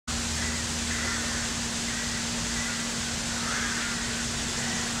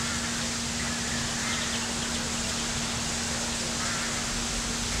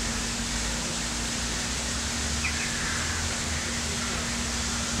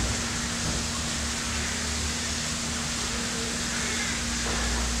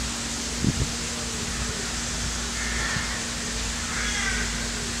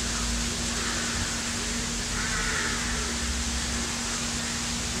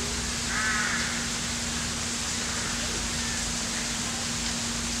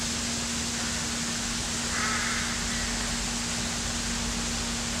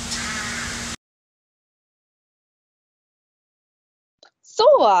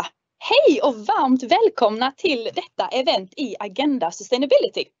Så, hej och varmt välkomna till detta event i Agenda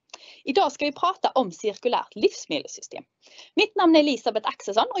Sustainability. Idag ska vi prata om cirkulärt livsmedelssystem. Mitt namn är Elisabeth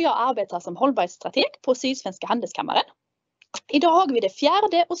Axelsson och jag arbetar som hållbarhetsstrateg på Sydsvenska handelskammaren. Idag har vi det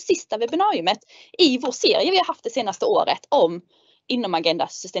fjärde och sista webbinariumet i vår serie vi har haft det senaste året inom Agenda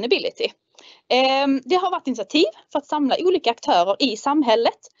Sustainability. Det har varit initiativ för att samla olika aktörer i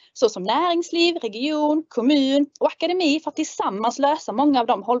samhället såsom näringsliv, region, kommun och akademi för att tillsammans lösa många av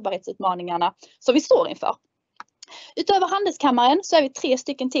de hållbarhetsutmaningarna som vi står inför. Utöver handelskammaren så är vi 3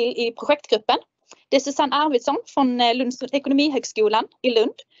 stycken till i projektgruppen. Det är Susanne Arvidsson från Lunds ekonomihögskolan i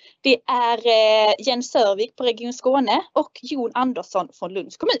Lund. Det är Jens Sörvik på Region Skåne och Jon Andersson från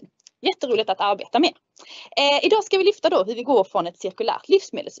Lunds kommun. Jätteroligt att arbeta med. Idag ska vi lyfta då hur vi går från ett cirkulärt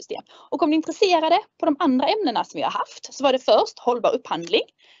livsmedelssystem. Och om ni är intresserade på de andra ämnena som vi har haft så var det först hållbar upphandling,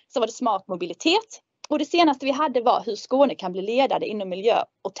 så var det smart mobilitet och det senaste vi hade var hur Skåne kan bli ledande inom miljö-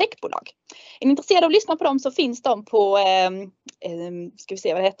 och techbolag. Är ni intresserade av att lyssna på dem så finns de på ska vi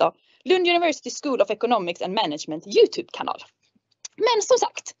se vad det heter, Lund University School of Economics and Management YouTube-kanal. Men som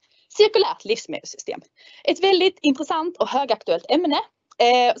sagt, cirkulärt livsmedelssystem. Ett väldigt intressant och högaktuellt ämne.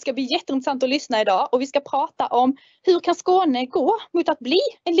 Det ska bli jätteintressant att lyssna idag och vi ska prata om hur kan Skåne gå mot att bli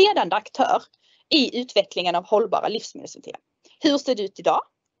en ledande aktör i utvecklingen av hållbara livsmedelssystem. Hur ser det ut idag?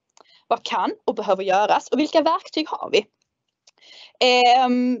 Vad kan och behöver göras och vilka verktyg har vi?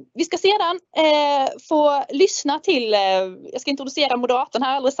 Vi ska sedan få lyssna till, jag ska introducera moderatorn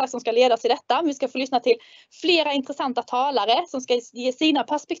här alldeles strax som ska leda till detta. Vi ska få lyssna till flera intressanta talare som ska ge sina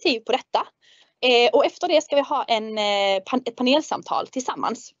perspektiv på detta. Och efter det ska vi ha ett panelsamtal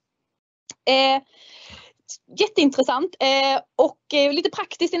tillsammans. Jätteintressant och lite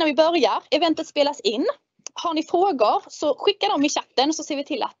praktiskt innan vi börjar. Eventet spelas in. Har ni frågor så skicka dem i chatten så ser vi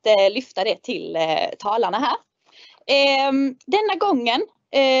till att lyfta det till talarna här. Denna gången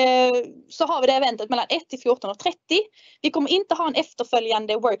så har vi det eventet mellan 1 till 14:30. Vi kommer inte ha en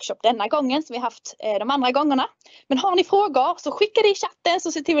efterföljande workshop denna gången som vi haft de andra gångerna. Men har ni frågor så skicka det i chatten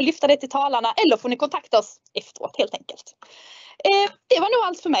så ser till att lyfta det till talarna eller får ni kontakta oss efteråt helt enkelt. Det var nog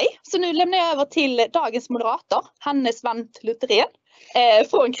allt för mig. Så nu lämnar jag över till dagens moderator, Hannes Vant Lutherén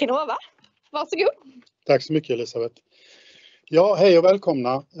från Krinova. Varsågod. Tack så mycket Elisabeth. Ja, hej och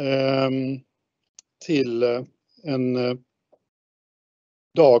välkomna till en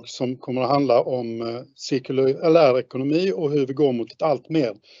dag som kommer att handla om cirkulär ekonomi och hur vi går mot ett allt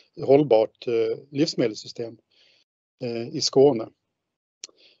mer hållbart livsmedelssystem i Skåne.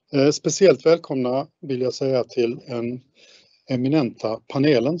 Speciellt välkomna vill jag säga till en eminenta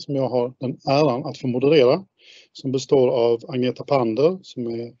panelen som jag har den äran att få moderera, som består av Agneta Pander som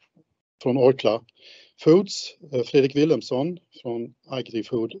är från Orkla Foods, Fredrik Wilhelmsson från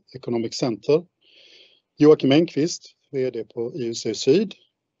Agri-Food Economic Center, Joakim Engqvist, vd på IUC Syd,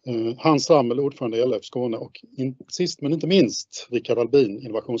 Hans Rammel, ordförande i LF Skåne och sist men inte minst Rickard Albin,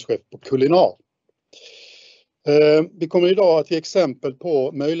 innovationschef på Kulinar. Vi kommer idag att ge exempel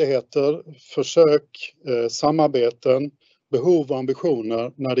på möjligheter, försök, samarbeten, behov och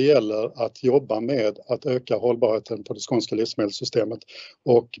ambitioner när det gäller att jobba med att öka hållbarheten på det skånska livsmedelssystemet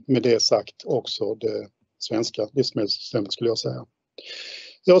och med det sagt också det svenska livsmedelssystemet skulle jag säga.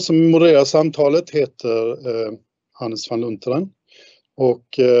 Jag som modererar samtalet heter Hannes van Lunteren och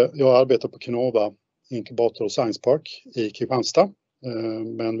jag arbetar på Krinova Inkubator och Science Park i Kristianstad.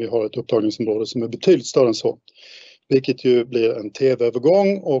 Men vi har ett upptagningsområde som är betydligt större än så. Vilket ju blir en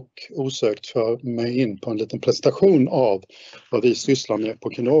tv-övergång och osökt för mig in på en liten presentation av vad vi sysslar med på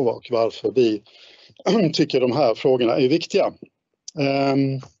Krinova och varför vi tycker de här frågorna är viktiga.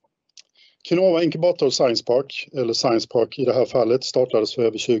 Krinova Inkubator och Science Park, eller Science Park i det här fallet, startades för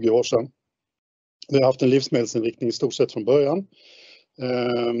över 20 år sedan. Vi har haft en livsmedelsinriktning i stort sett från början.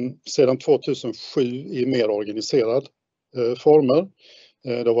 Sedan 2007 i mer organiserad former.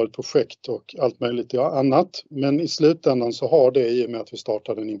 Det har varit projekt och allt möjligt annat. Men i slutändan så har det i och med att vi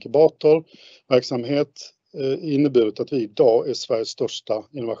startade en inkubatorverksamhet inneburit att vi idag är Sveriges största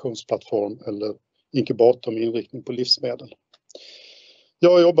innovationsplattform eller inkubator med inriktning på livsmedel.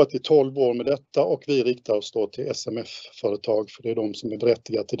 Jag har jobbat i 12 år med detta och vi riktar oss då till SMF-företag för det är de som är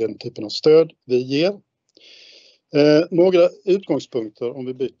berättigade till den typen av stöd vi ger. Några utgångspunkter om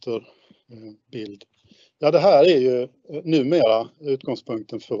vi byter bild. Ja, det här är ju numera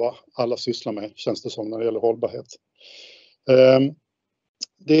utgångspunkten för vad alla sysslar med, känns det som, när det gäller hållbarhet.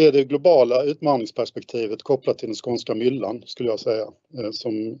 Det är det globala utmaningsperspektivet kopplat till den skånska myllan, skulle jag säga,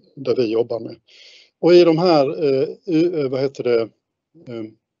 där vi jobbar med. Och i de här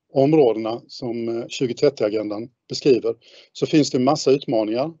områdena som 2030-agendan beskriver så finns det en massa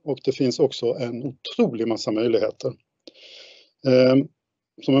utmaningar och det finns också en otrolig massa möjligheter.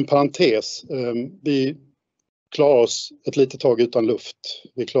 som en parentes, vi klarar oss ett litet tag utan luft.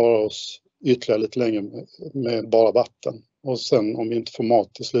 Vi klarar oss ytterligare lite längre med bara vatten. Och sen om vi inte får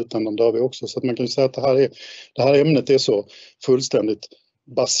mat i slutändan dör vi också. Så att man kan ju säga att det här ämnet är så fullständigt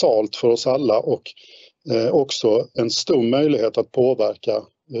basalt för oss alla och också en stor möjlighet att påverka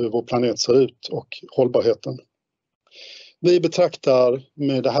hur vår planet ser ut och hållbarheten. Vi betraktar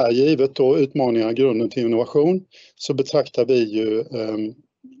med det här givet och utmaningar grunden till innovation, så betraktar vi ju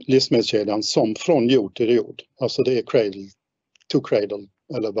livsmedelskedjan som från jord till jord. Alltså det är cradle to cradle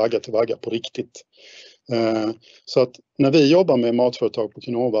eller vagga till vagga på riktigt. Så att när vi jobbar med matföretag på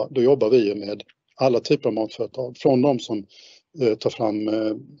Kinova, då jobbar vi med alla typer av matföretag. Från de som tar fram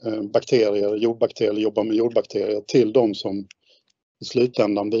bakterier, jordbakterier, jobbar med jordbakterier, till de som i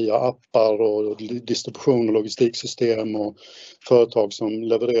slutändan via appar och distribution och logistiksystem och företag som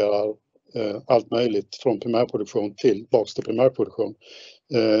levererar allt möjligt från primärproduktion tillbaks till primärproduktion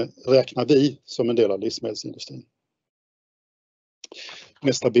räknar vi som en del av livsmedelsindustrin.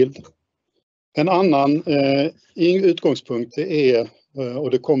 Nästa bild. En annan utgångspunkt är,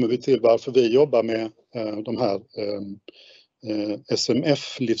 och det kommer vi till varför vi jobbar med de här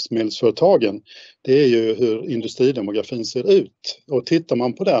SMF-livsmedelsföretagen, det är ju hur industridemografin ser ut. Och tittar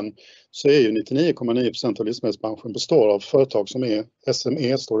man på den så är ju 99,9% av livsmedelsbranschen består av företag som är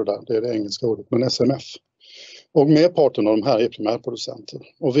SME, står det där, det är det engelska ordet, men SMF. Och merparten av de här är primärproducenter.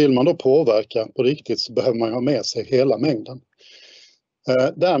 Och vill man då påverka på riktigt så behöver man ha med sig hela mängden.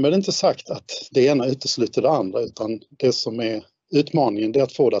 Därmed inte sagt att det ena utesluter det andra, utan det som är utmaningen är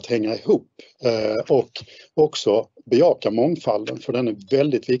att få det att hänga ihop och också bejaka mångfalden, för den är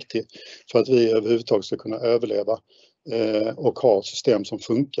väldigt viktig för att vi överhuvudtaget ska kunna överleva och ha system som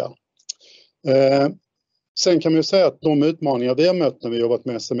funkar. Sen kan man ju säga att de utmaningar vi har mött när vi jobbat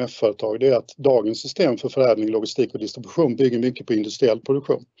med SMF-företag, det är att dagens system för förädling, logistik och distribution bygger mycket på industriell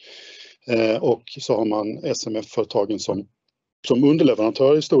produktion. Och så har man SMF-företagen som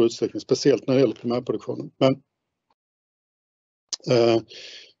underleverantörer i stor utsträckning, speciellt när det gäller primärproduktionen.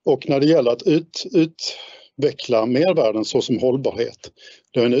 Och när det gäller att utveckla mervärden såsom hållbarhet,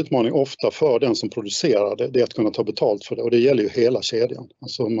 det är en utmaning ofta för den som producerar det är att kunna ta betalt för det, och det gäller ju hela kedjan.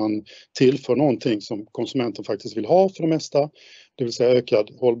 Alltså man tillför någonting som konsumenten faktiskt vill ha för det mesta, det vill säga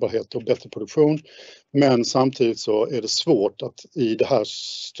ökad hållbarhet och bättre produktion, men samtidigt så är det svårt att i det här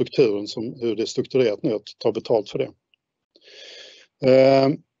strukturen, som hur det är strukturerat nu, att ta betalt för det.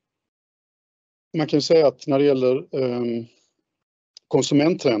 Man kan säga att när det gäller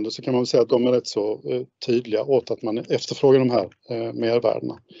konsumenttrender så kan man säga att de är rätt så tydliga åt att man efterfrågar de här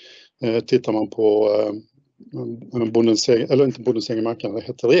mervärdena. Tittar man på marknaden, det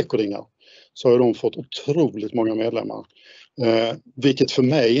heter ekoringar, så har de fått otroligt många medlemmar. Vilket för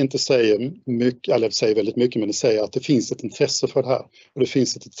mig inte säger mycket, eller säger väldigt mycket, men det säger att det finns ett intresse för det här. Och det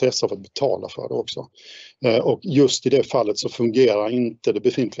finns ett intresse av att betala för det också. Och just i det fallet så fungerar inte det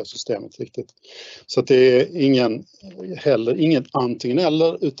befintliga systemet riktigt. Så att det är ingen antingen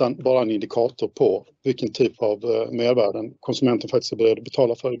eller, utan bara en indikator på vilken typ av mervärden konsumenten faktiskt är beredd att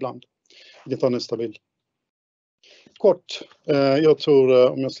betala för ibland. Vi tar nästa bild. Kort, jag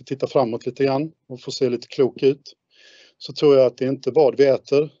tror, om jag ska titta framåt lite grann och få se lite klok ut, så tror jag att det är inte vad vi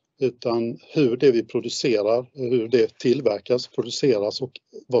äter, utan hur det vi producerar, hur det tillverkas, produceras och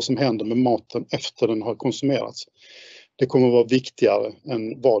vad som händer med maten efter den har konsumerats. Det kommer att vara viktigare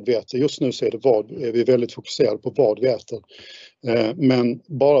än vad vi äter. Just nu så är vi väldigt fokuserade på vad vi äter. Men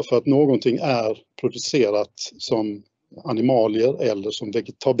bara för att någonting är producerat som animalier eller som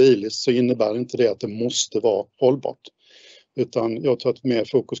vegetabiliskt, så innebär inte det att det måste vara hållbart. Utan jag tror att mer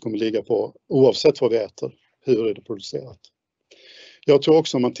fokus kommer ligga på, oavsett vad vi äter, hur är det producerat. Jag tror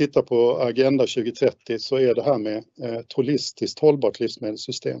också, om man tittar på Agenda 2030, så är det här med ett holistiskt hållbart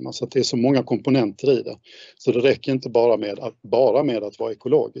livsmedelssystem. Alltså att det är så många komponenter i det. Så det räcker inte bara med att vara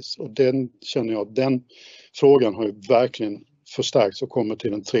ekologisk. Och den frågan har ju verkligen förstärkts och kommer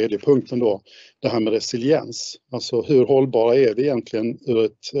till den tredje punkten då. Det här med resiliens. Alltså hur hållbara är vi egentligen ur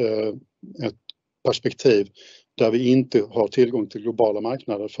ett perspektiv där vi inte har tillgång till globala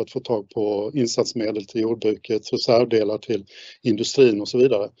marknader för att få tag på insatsmedel till jordbruket, reservdelar till industrin och så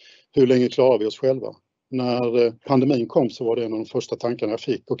vidare. Hur länge klarar vi oss själva? När pandemin kom så var det en av de första tankarna jag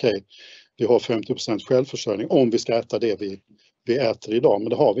fick. Okej, vi har 50% självförsörjning om vi ska äta det vi äter idag, men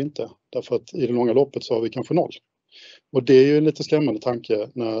det har vi inte. Därför att i det långa loppet så har vi kanske 0. Och det är ju en lite skrämmande tanke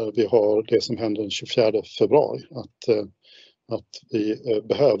när vi har det som händer den 24 februari. Att vi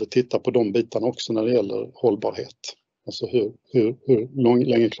behöver titta på de bitarna också när det gäller hållbarhet. Alltså hur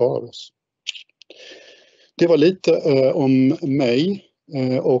länge klarar vi oss? Det var lite om mig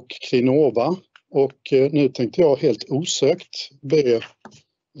och Kinova. Och nu tänkte jag helt osökt be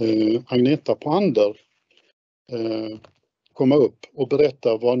Agneta Pander komma upp och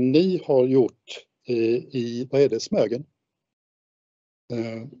berätta vad ni har gjort i vad är det, Smögen?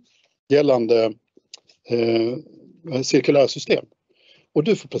 Gällande cirkulära system. Och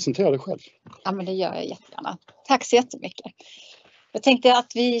du får presentera dig själv. Ja, men det gör jag jättegärna. Tack så jättemycket. Jag tänkte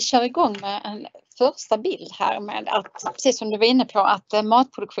att vi kör igång med en första bild här med att, precis som du var inne på, att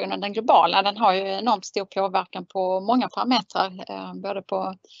matproduktionen, den globala, den har ju enormt stor påverkan på många parametrar, både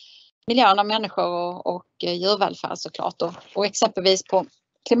på miljön av människor och djurvälfärd såklart. Och exempelvis på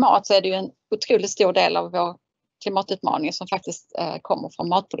klimat så är det ju en otroligt stor del av vår klimatutmaning som faktiskt kommer från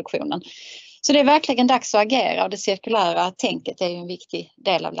matproduktionen. Så det är verkligen dags att agera, och det cirkulära tänket är ju en viktig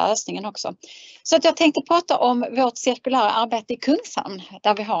del av lösningen också. Så att jag tänkte prata om vårt cirkulära arbete i Kungshamn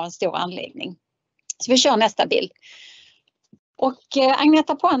där vi har en stor anläggning. Så vi kör nästa bild. Och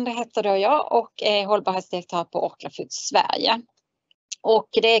Agneta Pander heter då jag och är hållbarhetsdirektör på Orkla Foods Sverige. Och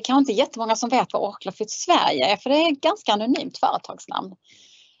det är kanske inte jättemånga som vet vad Orkla Foods Sverige är, för det är ett ganska anonymt företagsnamn.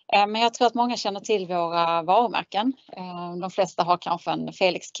 Men jag tror att många känner till våra varumärken. De flesta har kanske en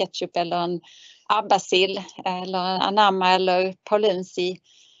Felix ketchup eller en Abbasil eller en Anamma eller Paulins i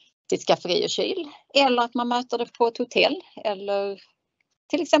sitt skafferi och kyl. Eller att man möter det på ett hotell eller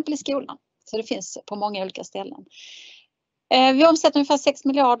till exempel i skolan. Så det finns på många olika ställen. Vi omsätter ungefär 6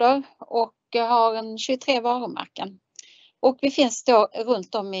 miljarder och har en 23 varumärken. Och vi finns då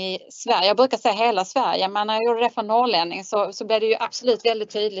runt om i Sverige. Jag brukar säga hela Sverige, men när jag gjorde det för norrlänning så blev det ju absolut väldigt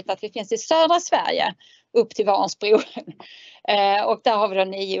tydligt att vi finns i södra Sverige upp till Vansbro. Och där har vi då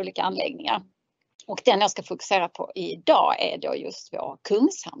 9 olika anläggningar. Och den jag ska fokusera på idag är då just vår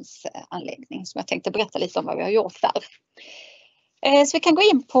Kungshamns anläggning som jag tänkte berätta lite om vad vi har gjort där. Så vi kan gå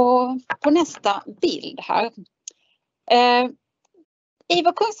in på nästa bild här. I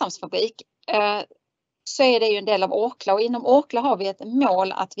vår Kungshamnsfabrik så är det ju en del av Orkla, och inom Orkla har vi ett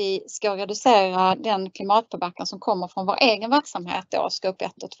mål att vi ska reducera den klimatpåverkan som kommer från vår egen verksamhet då, scope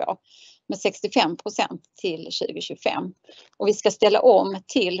 1 och 2 med 65% till 2025. Och vi ska ställa om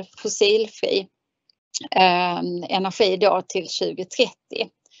till fossilfri energi då till 2030.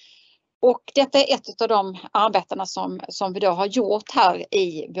 Och detta är ett av de arbetena som vi då har gjort här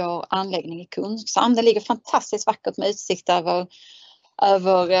i vår anläggning i Kungshamn. Det ligger fantastiskt vackert med utsikt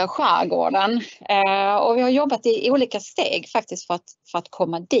över skärgården, och vi har jobbat i olika steg faktiskt för att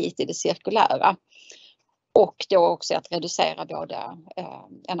komma dit i det cirkulära, och då också att reducera både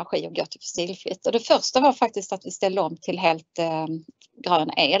energi och gå till fossilfritt. Och det första var faktiskt att vi ställde om till helt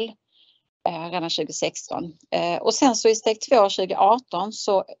grön el redan 2016, och sen så i steg 2 2018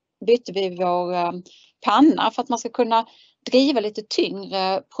 så bytte vi vår panna för att man ska kunna driva lite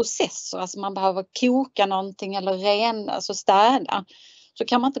tyngre processer. Alltså man behöver koka någonting eller rena, alltså städa. Så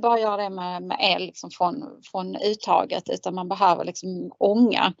kan man inte bara göra det med el liksom från uttaget, utan man behöver liksom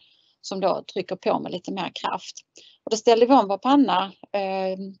ånga som då trycker på med lite mer kraft. Och då ställde vi om vår panna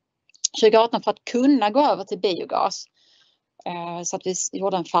 2018 för att kunna gå över till biogas. Så att vi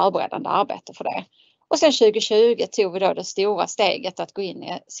gjorde en förberedande arbete för det. Och sen 2020 tog vi då det stora steget att gå in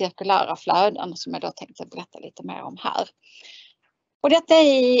i cirkulära flöden som jag då tänkte berätta lite mer om här. Och detta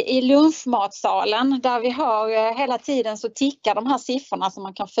är i lunchmatsalen där vi har hela tiden så tickar de här siffrorna så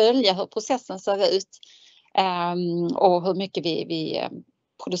man kan följa hur processen ser ut och hur mycket vi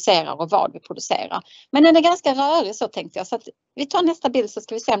producerar och vad vi producerar. Men den är ganska rörig så tänkte jag, så att vi tar nästa bild så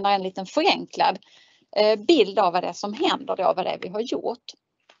ska vi se om det är en liten förenklad bild av vad det är som händer då, vad det är vi har gjort.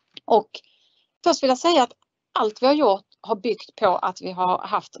 Och först vill jag säga att allt vi har gjort har byggt på att vi har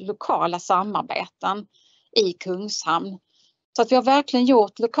haft lokala samarbeten i Kungshamn. Så att vi har verkligen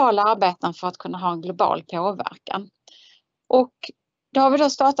gjort lokala arbeten för att kunna ha en global påverkan. Och då har vi då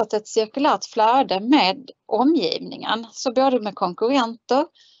startat ett cirkulärt flöde med omgivningen. Så både med konkurrenter,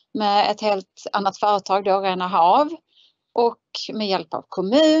 med ett helt annat företag då, Rena Hav, och med hjälp av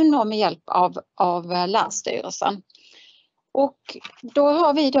kommun och med hjälp av Länsstyrelsen. Och då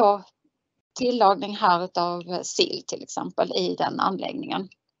har vi då tillagning här av sill till exempel i den anläggningen.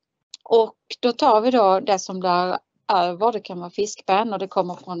 Och då tar vi då det som där över, det kan vara fiskben och det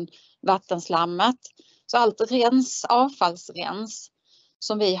kommer från vattenslammet. Så allt avfallsrens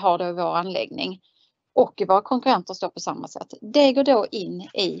som vi har då i vår anläggning och våra konkurrenter står på samma sätt. Det går då in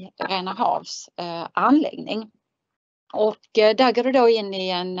i Rena Havs anläggning. Och där går det då in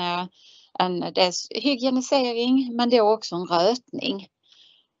i dels hygienisering men då också en rötning.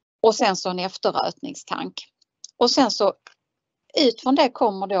 Och sen så en efterrötningstank. Och sen så ut från det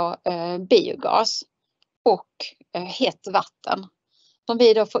kommer då biogas och hett vatten. Som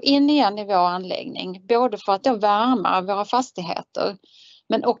vi då får in igen i vår anläggning. Både för att då värma våra fastigheter.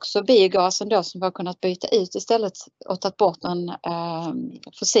 Men också biogasen då som vi har kunnat byta ut istället och tagit bort den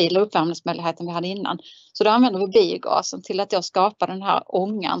fossila uppvärmningsmöjligheten vi hade innan. Så då använder vi biogasen till att då skapa den här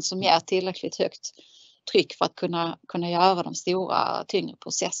ångan som ger tillräckligt högt tryck för att kunna göra de stora tyngre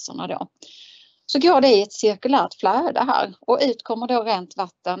processerna då. Så går det i ett cirkulärt flöde här och ut kommer då rent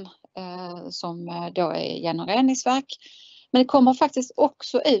vatten som då är genom reningsverk. Men det kommer faktiskt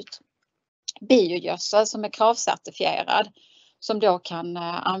också ut biogödsel som är kravcertifierad som då kan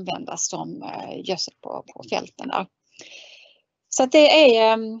användas som gödsel på fälten där. Så att det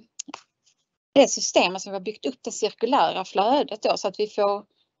är det systemet som vi har byggt upp det cirkulära flödet då så att vi får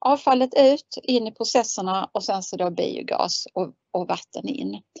avfallet ut in i processerna och sen så då biogas och vatten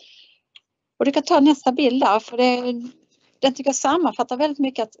in. Och du kan ta nästa bild där för den tycker jag sammanfattar väldigt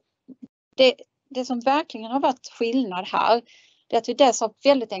mycket att det som verkligen har varit skillnad här det är att vi dels har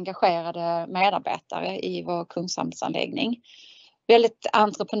väldigt engagerade medarbetare i vår Kungshamnsanläggning. Väldigt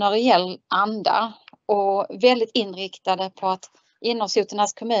entreprenöriell anda och väldigt inriktade på att inom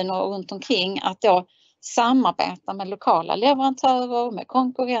Sotenäs kommun och runt omkring att då samarbeta med lokala leverantörer, med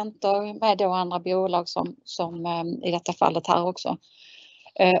konkurrenter, med då andra bolag som i detta fallet här också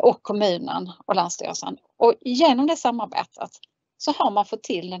och kommunen och Länsstyrelsen. Och genom det samarbetet så har man fått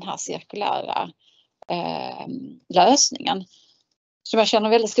till den här cirkulära lösningen. Som jag känner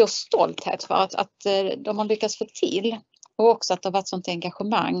väldigt stor stolthet för att de har lyckats få till och också att det har varit sånt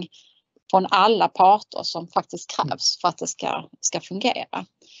engagemang från alla parter som faktiskt krävs för att det ska fungera.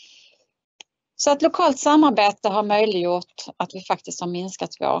 Så att lokalt samarbete har möjliggjort att vi faktiskt har minskat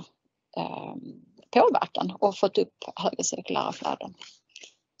vår påverkan och fått upp högre cirkulära flöden.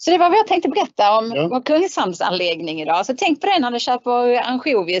 Så det var vad jag tänkte berätta om vår Kungshamnsanläggning idag. Så tänk på det när du köper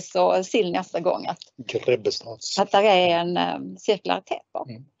ansjovis och sill nästa gång. Att det är en cirkularitet på.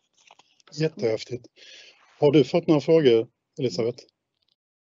 Jättehäftigt. Har du fått några frågor, Elisabeth?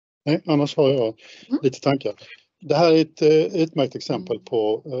 Nej, annars har jag lite tankar. Det här är ett utmärkt exempel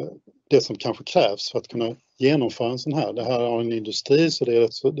på det som kanske krävs för att kunna genomföra en sån här. Det här har en industri så det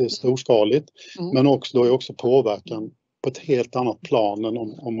är storskaligt. Men också, då är också påverkan på ett helt annat plan än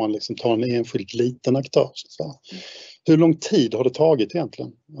om man liksom tar en enskild liten aktör. Så. Hur lång tid har det tagit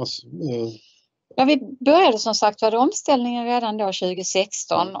egentligen? Alltså, Ja, vi började som sagt var omställningen redan då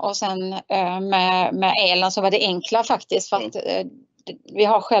 2016 och sen med elen så var det enklare faktiskt för att vi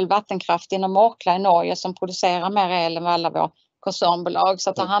har själv vattenkraft inom Många i Norge som producerar mer el än alla våra koncernbolag så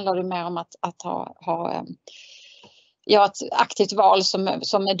att det handlar det mer om att ha ett aktivt val som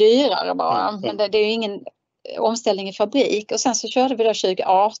är dyrare bara. Men det är ju ingen omställning i fabrik och sen så körde vi då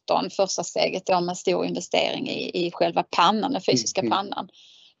 2018 första steget då med stor investering i själva pannan, den fysiska pannan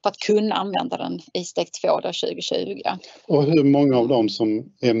för att kunna använda den i steg 2 då 2020. Och hur många av dem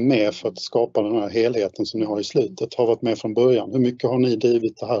som är med för att skapa den här helheten som ni har i slutet har varit med från början? Hur mycket har ni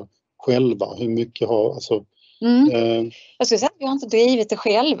drivit det här själva? Hur mycket har Jag skulle säga att vi har inte drivit det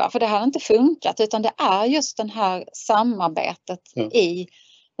själva för det har inte funkat utan det är just den här samarbetet i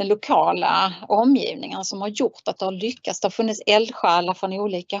den lokala omgivningen som har gjort att det har lyckats. Det har funnits eldsjälar från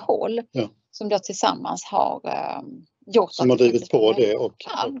olika håll som då tillsammans har gjort. Som har drivit på det och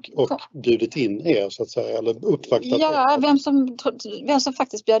bjudit in er så att säga eller uppvaktat. Ja, vem som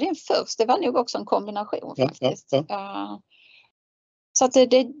faktiskt bjöd in först det var nog också en kombination faktiskt. Så att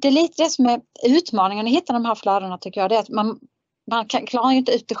det är lite det som är utmaningen att hitta de här flödena tycker jag. Det är att man klarar ju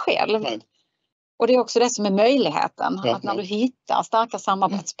inte ut det själv. Nej. Och det är också det som är möjligheten. Att när du hittar starka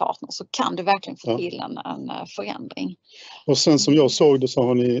samarbetspartners så kan du verkligen få till en förändring. Och sen som jag såg det så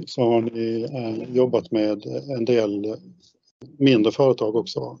har ni jobbat med en del mindre företag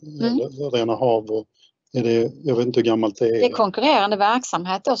också. Rena hav och jag vet inte hur gammalt det är. Det är konkurrerande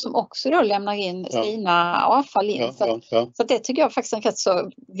verksamhet då, som också då lämnar in sina avfall in. Så det tycker jag faktiskt är rätt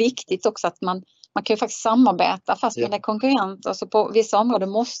så viktigt också att man kan ju faktiskt samarbeta fast man är konkurrent. Alltså på vissa områden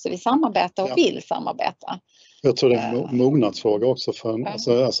måste vi samarbeta och vill samarbeta. Jag tror det är en mognadsfråga också för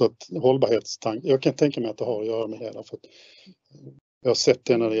alltså att hållbarhetstank. Jag kan tänka mig att det har att göra med det. För att jag har sett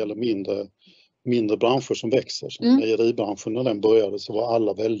det när det gäller mindre branscher som växer. Som mejeribranschen när den började så var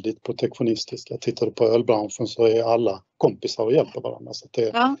alla väldigt protektionistiska. Tittade på ölbranschen så är alla kompisar och hjälper varandra. Så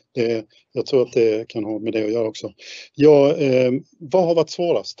jag tror att det kan ha med det att göra också. Vad har varit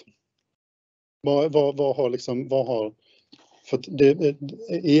svårast? Vad har för det,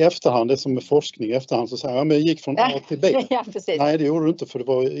 i efterhand, det som med forskning i efterhand så säger men jag gick från A till B. Nej, det gjorde du inte för det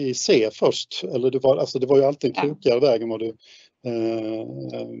var i C först. Eller det var ju alltid en krokigare väg än vad du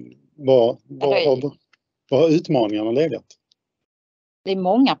vad har utmaningarna legat? Det är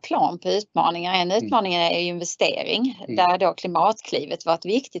många plan på utmaningar. En utmaning är investering där då klimatklivet var ett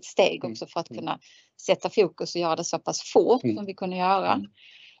viktigt steg också för att kunna sätta fokus och göra det så pass fort som vi kunde göra.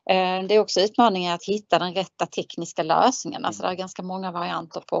 Det är också utmaningen att hitta den rätta tekniska lösningen. Alltså det är ganska många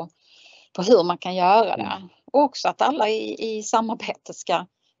varianter på hur man kan göra det. Och också att alla i samarbetet ska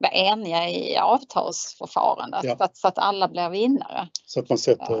vara eniga i avtalsförfarandet så att alla blir vinnare. Så att man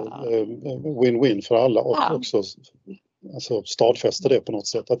sätter win-win för alla och också alltså stadfäster det på något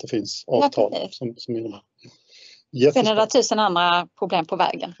sätt att det finns avtal som innebär. Sen är det 1000 andra problem på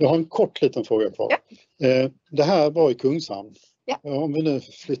vägen. Jag har en kort liten fråga kvar. Det här var i Kungshamn. Om vi nu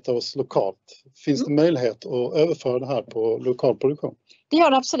flyttar oss lokalt, finns det möjlighet att överföra det här på lokal produktion? Det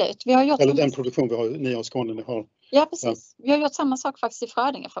gör det absolut. Vi har gjort eller den produktion ni har i Skåne ni har. Ja, precis. Vi har gjort samma sak faktiskt i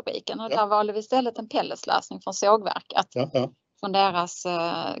Frödingefabriken. Och där valde vi istället en pelletslösning från sågverket. Från deras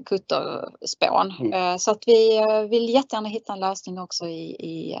kutterspån. Så att vi vill jättegärna hitta en lösning också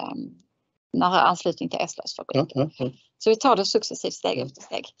i nära anslutning till Eslövsfabriken. Så vi tar det successivt steg efter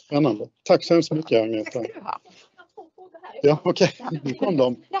steg. Spännande. Tack så hemskt mycket, Agneta. Tack ska du ha. Ja, okej. Nu kom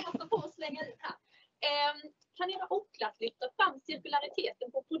de. Jag passar på att slänga ut här. Kan era oklart lyfta fram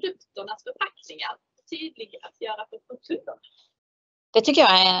cirkulariteten på produkternas förpackningar och tydliggöra för kunderna? Det tycker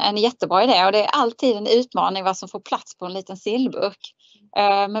jag är en jättebra idé och det är alltid en utmaning vad som får plats på en liten sillburk.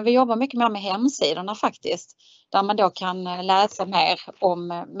 Men vi jobbar mycket mer med hemsidorna faktiskt. Där man då kan läsa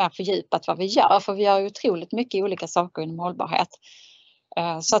mer fördjupat vad vi gör. För vi gör otroligt mycket olika saker inom hållbarhet.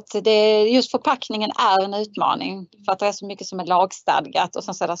 Så att just förpackningen är en utmaning. För att det är så mycket som är lagstadgat och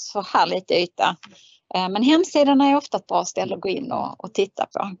sen så är det så här lite yta. Men hemsidorna är ofta ett bra ställe att gå in och titta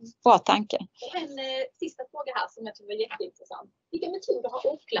på. Bra tanke. En sista fråga här som jag tror var jätteintressant. Vilka metoder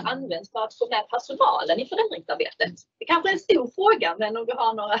har Ockla använt för att få med personalen i förändringsarbetet? Det kanske är en stor fråga, men om du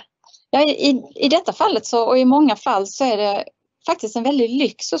har några... Ja, i detta fallet och i många fall så är det faktiskt en väldig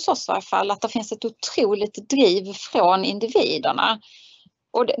lyx hos oss i alla fall. Att det finns ett otroligt driv från individerna.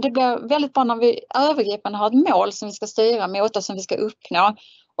 Och det blir väldigt bra när vi övergripande har ett mål som vi ska styra mot och som vi ska uppnå.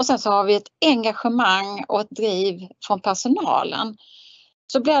 Och sen så har vi ett engagemang och ett driv från personalen.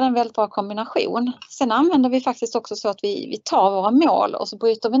 Så blir det en väldigt bra kombination. Sen använder vi faktiskt också så att vi tar våra mål och så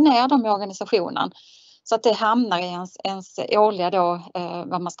bryter vi ner dem i organisationen. Så att det hamnar i ens årliga då,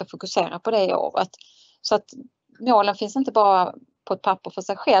 vad man ska fokusera på det året. Så att målen finns inte bara på ett papper för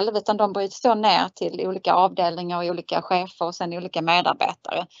sig själv utan de bryts då ner till olika avdelningar och olika chefer och sen olika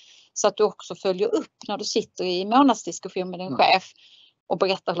medarbetare. Så att du också följer upp när du sitter i månadsdiskussion med din chef och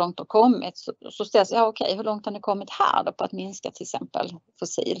berättar hur långt du har kommit. Så ställs hur långt har ni kommit här då på att minska till exempel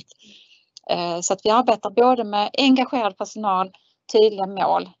fossilt. Så att vi arbetar både med engagerad personal, tydliga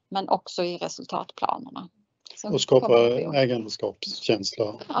mål men också i resultatplanerna. Och skapa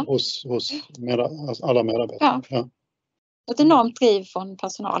ägandeskapskänsla hos alla medarbetare. Ja. Ett enormt driv från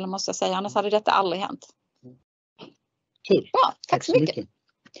personalen måste jag säga, annars hade detta aldrig hänt. Kul. Ja, tack så mycket.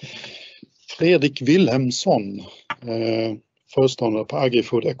 Fredrik Wilhelmsson, föreståndare på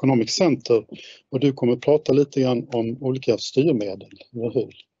Agri-Food Economic Center. Och du kommer att prata lite grann om olika styrmedel, eller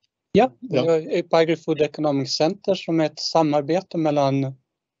hur? Ja, jag är på Agri-Food Economic Center som är ett samarbete mellan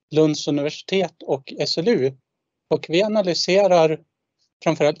Lunds universitet och SLU. Och vi analyserar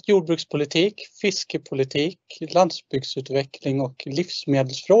framförallt jordbrukspolitik, fiskepolitik, landsbygdsutveckling och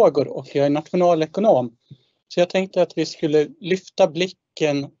livsmedelsfrågor och jag är nationalekonom. Så jag tänkte att vi skulle lyfta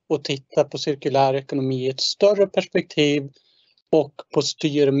blicken och titta på cirkulär ekonomi i ett större perspektiv och på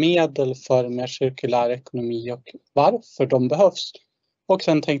styrmedel för mer cirkulär ekonomi och varför de behövs. Och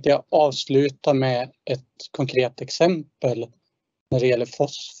sen tänkte jag avsluta med ett konkret exempel när det gäller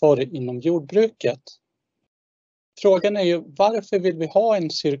fosfor inom jordbruket. Frågan är ju varför vill vi ha en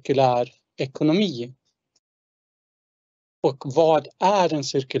cirkulär ekonomi? Och vad är en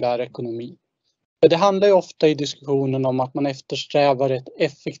cirkulär ekonomi? För det handlar ju ofta i diskussionen om att man eftersträvar ett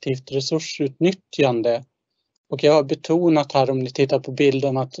effektivt resursutnyttjande. Och jag har betonat här om ni tittar på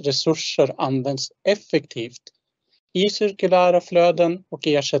bilden att resurser används effektivt i cirkulära flöden och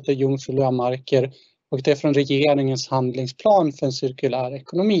ersätter jungfruliga marker. Och det är från regeringens handlingsplan för en cirkulär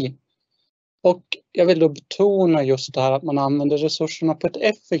ekonomi. Och jag vill då betona just det här att man använder resurserna på ett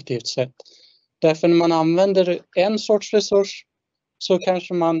effektivt sätt. Därför när man använder en sorts resurs så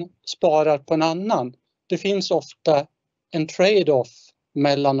kanske man sparar på en annan. Det finns ofta en trade-off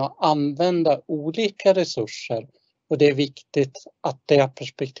mellan att använda olika resurser. Och det är viktigt att det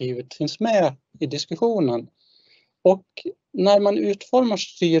perspektivet finns med i diskussionen. Och när man utformar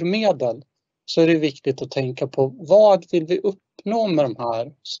styrmedel så är det viktigt att tänka på vad vill vi uppnå med de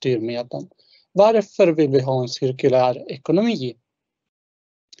här styrmedlen. Varför vill vi ha en cirkulär ekonomi?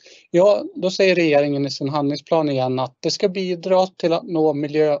 Ja, då säger regeringen i sin handlingsplan igen att det ska bidra till att nå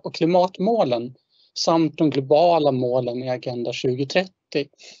miljö- och klimatmålen samt de globala målen i Agenda 2030.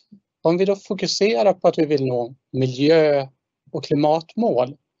 Om vi då fokuserar på att vi vill nå miljö- och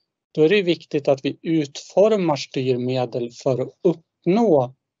klimatmål, då är det viktigt att vi utformar styrmedel för att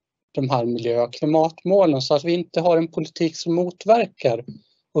uppnå de här miljö- och klimatmålen så att vi inte har en politik som motverkar att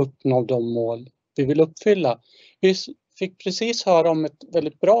uppnå de mål vi vill uppfylla. Vi fick precis höra om ett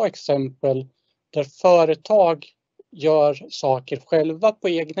väldigt bra exempel där företag gör saker själva på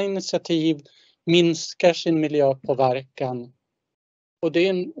egna initiativ, minskar sin miljöpåverkan. Och det är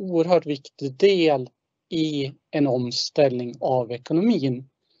en oerhört viktig del i en omställning av ekonomin.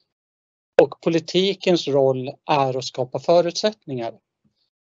 Och politikens roll är att skapa förutsättningar.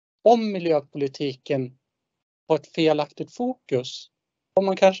 Om miljöpolitiken har ett felaktigt fokus, om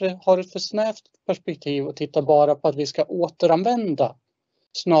man kanske har ett för snävt perspektiv och tittar bara på att vi ska återanvända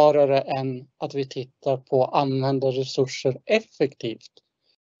snarare än att vi tittar på att använda resurser effektivt,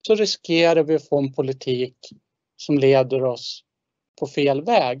 så riskerar vi att få en politik som leder oss på fel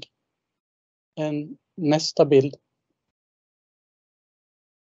väg. Nästa bild.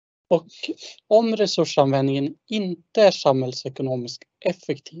 Och om resursanvändningen inte är samhällsekonomiskt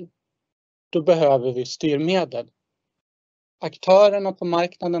effektiv, då behöver vi styrmedel. Aktörerna på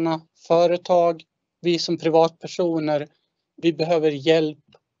marknaderna, företag, vi som privatpersoner, vi behöver hjälp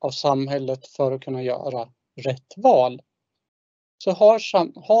av samhället för att kunna göra rätt val. Så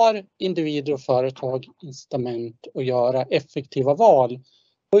har individer och företag incitament att göra effektiva val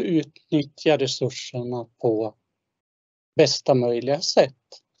och utnyttja resurserna på bästa möjliga sätt.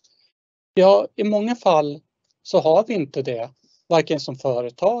 Ja, i många fall så har vi inte det, varken som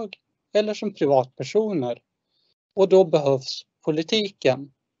företag eller som privatpersoner. Och då behövs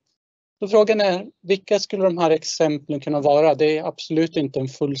politiken. Så frågan är, vilka skulle de här exemplen kunna vara? Det är absolut inte en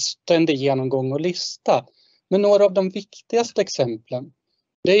fullständig genomgång och lista. Men några av de viktigaste exemplen,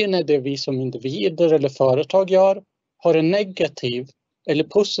 det är när det vi som individer eller företag gör har en negativ eller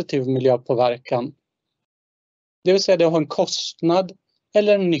positiv miljöpåverkan. Det vill säga det har en kostnad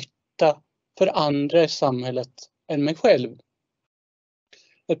eller en nytta för andra i samhället än mig själv.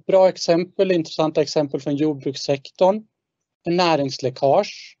 Ett bra exempel, intressanta exempel från jordbrukssektorn är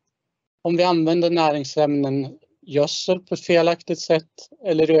näringsläckage. Om vi använder näringsämnen, gödsel på ett felaktigt sätt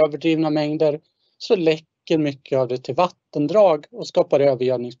eller i överdrivna mängder, så läcker mycket av det till vattendrag och skapar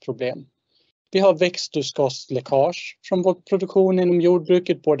övergödningsproblem. Vi har växthusgasläckage från vår produktion inom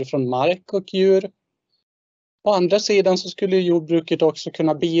jordbruket, både från mark och djur. Å andra sidan så skulle jordbruket också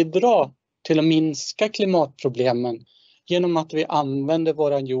kunna bidra till att minska klimatproblemen genom att vi använder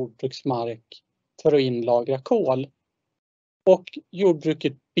vår jordbruksmark för att inlagra kol. Och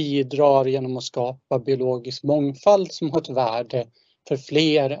jordbruket bidrar genom att skapa biologisk mångfald som har ett värde för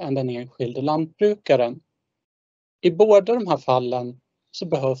fler än den enskilde lantbrukaren. I båda de här fallen så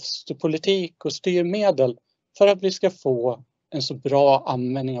behövs det politik och styrmedel för att vi ska få en så bra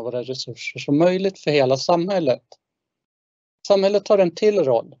användning av våra resurser som möjligt för hela samhället. Samhället har en till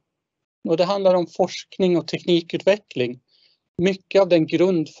roll och det handlar om forskning och teknikutveckling. Mycket av den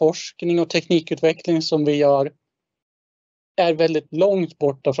grundforskning och teknikutveckling som vi gör är väldigt långt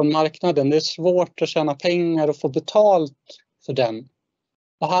borta från marknaden. Det är svårt att tjäna pengar och få betalt för den.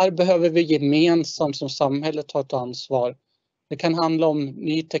 Och här behöver vi gemensamt som samhället ta ett ansvar. Det kan handla om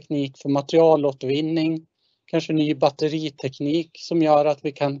ny teknik för materialåtervinning, kanske ny batteriteknik som gör att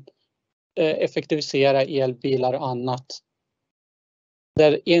vi kan effektivisera elbilar och annat.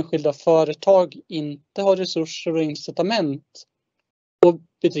 Där enskilda företag inte har resurser och incitament att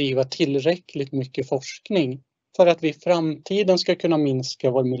bedriva tillräckligt mycket forskning för att vi i framtiden ska kunna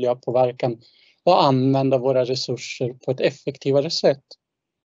minska vår miljöpåverkan och använda våra resurser på ett effektivare sätt.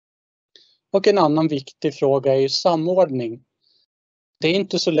 Och en annan viktig fråga är ju samordning. Det är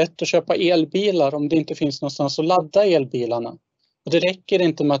inte så lätt att köpa elbilar om det inte finns någonstans att ladda elbilarna. Och det räcker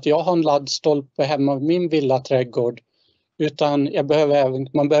inte med att jag har en laddstolpe hemma i min villaträdgård, utan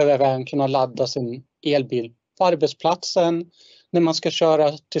man behöver även kunna ladda sin elbil på arbetsplatsen. När man ska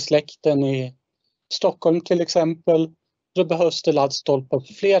köra till släkten i Stockholm till exempel, då behövs det laddstolpar på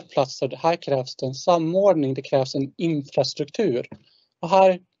fler platser. Här krävs det en samordning, det krävs en infrastruktur. Och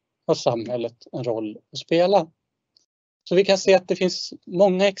här har samhället en roll att spela. Så vi kan se att det finns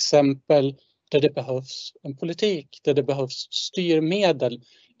många exempel där det behövs en politik, där det behövs styrmedel.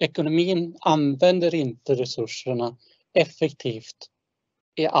 Ekonomin använder inte resurserna effektivt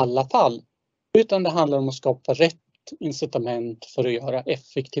i alla fall, utan det handlar om att skapa rätt incitament för att göra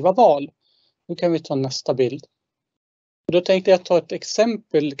effektiva val. Nu kan vi ta nästa bild. Och då tänkte jag ta ett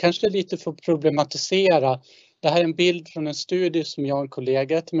exempel, kanske lite för att problematisera. Det här är en bild från en studie som jag och en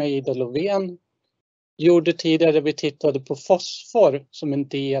kollega till mig, Ida Lovén, gjorde tidigare. Vi tittade på fosfor som en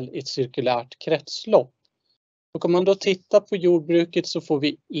del i ett cirkulärt kretslopp. Och om man då tittar på jordbruket så får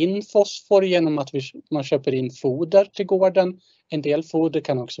vi in fosfor genom att man köper in foder till gården. En del foder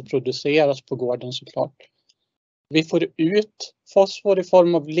kan också produceras på gården såklart. Vi får ut fosfor i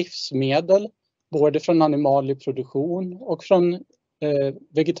form av livsmedel, både från animalieproduktion och från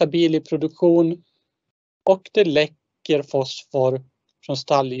vegetabilieproduktion. Och det läcker fosfor från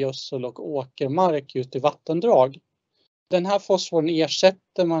stallgödsel och åkermark ut i vattendrag. Den här fosforn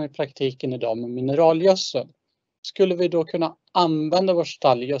ersätter man i praktiken idag med mineralgödsel. Skulle vi då kunna använda vår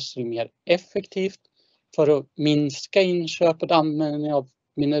stallgödsel mer effektivt för att minska inköpet och användning av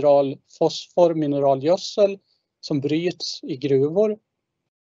fosfor, mineralgödsel som bryts i gruvor?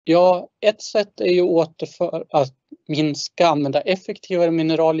 Ja, ett sätt är ju att minska, använda effektivare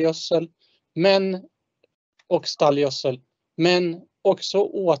mineralgödsel och stallgödsel, men också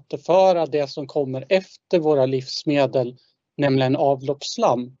återföra det som kommer efter våra livsmedel, nämligen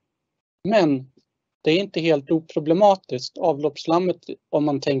avloppsslam. Men det är inte helt oproblematiskt. Avloppsslammet, om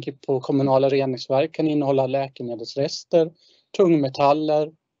man tänker på kommunala reningsverk, kan innehålla läkemedelsrester,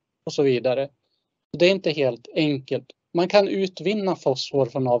 tungmetaller och så vidare. Det är inte helt enkelt. Man kan utvinna fosfor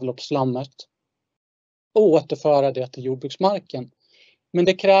från avloppsslammet och återföra det till jordbruksmarken. Men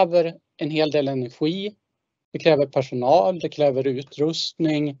det kräver en hel del energi, det kräver personal, det kräver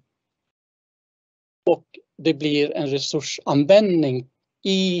utrustning och det blir en resursanvändning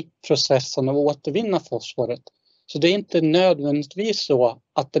i processen av att återvinna fosforet. Så det är inte nödvändigtvis så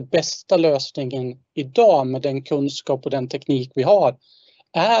att det bästa lösningen idag med den kunskap och den teknik vi har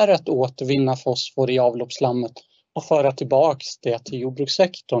är att återvinna fosfor i avloppsslammet och föra tillbaka det till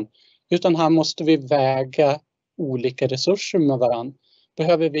jordbrukssektorn. Utan här måste vi väga olika resurser med varandra.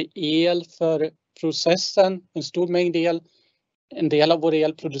 Behöver vi el för processen, en stor mängd el. En del av vår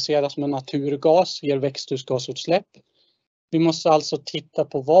el produceras med naturgas, ger växthusgasutsläpp. Vi måste alltså titta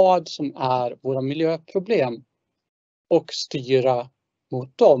på vad som är våra miljöproblem och styra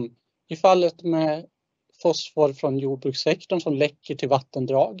mot dem. I fallet med fosfor från jordbrukssektorn som läcker till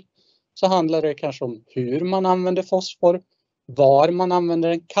vattendrag så handlar det kanske om hur man använder fosfor, var man använder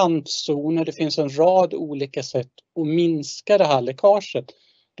den, kantzoner. Det finns en rad olika sätt att minska det här läckaget.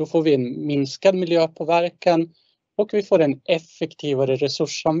 Då får vi en minskad miljöpåverkan och vi får en effektivare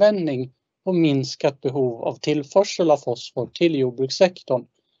resursanvändning och minskat behov av tillförsel av fosfor till jordbrukssektorn.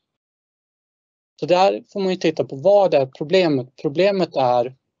 Så där får man ju titta på vad är problemet. Problemet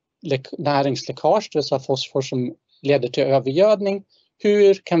är näringsläckage, det vill säga fosfor som leder till övergödning.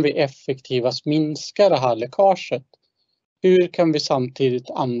 Hur kan vi effektivast minska det här läckaget? Hur kan vi samtidigt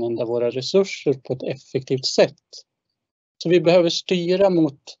använda våra resurser på ett effektivt sätt? Så vi behöver styra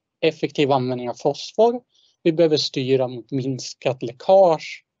mot effektiv användning av fosfor. Vi behöver styra mot minskat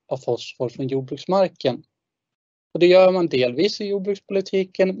läckage av fosfor från jordbruksmarken. Och det gör man delvis i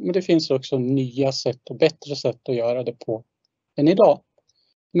jordbrukspolitiken, men det finns också nya sätt och bättre sätt att göra det på än idag.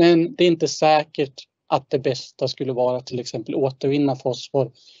 Men det är inte säkert att det bästa skulle vara till exempel återvinna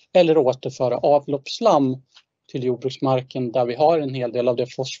fosfor eller återföra avloppsslam till jordbruksmarken där vi har en hel del av det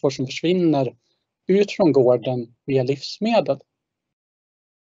fosfor som försvinner ut från gården via livsmedel.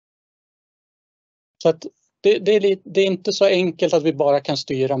 Så att det är inte så enkelt att vi bara kan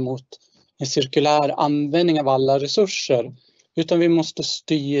styra mot en cirkulär användning av alla resurser, utan vi måste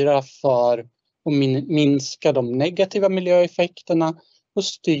styra för att minska de negativa miljöeffekterna och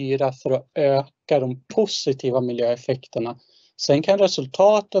styra för att öka de positiva miljöeffekterna. Sen kan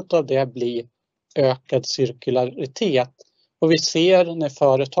resultatet av det bli ökad cirkularitet. Och vi ser när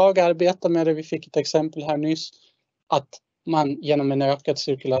företag arbetar med det, vi fick ett exempel här nyss, att man genom en ökad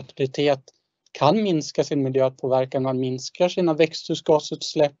cirkularitet kan minska sin miljöpåverkan, man minskar sina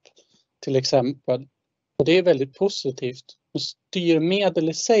växthusgasutsläpp till exempel. Och det är väldigt positivt. Och styrmedel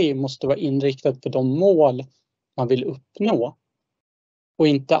i sig måste vara inriktat på de mål man vill uppnå. Och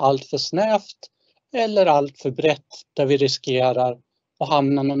inte allt för snävt eller allt för brett där vi riskerar att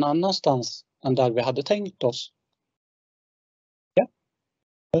hamna någon annanstans än där vi hade tänkt oss. Ja.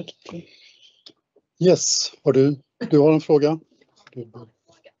 Yes, du har en fråga?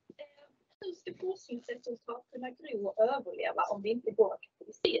 Hur ska forskningsresultat kunna gro och överleva om det inte går att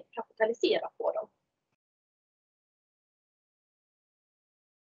kapitalisera på dem?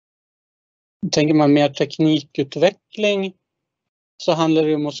 Tänker man mer teknikutveckling så handlar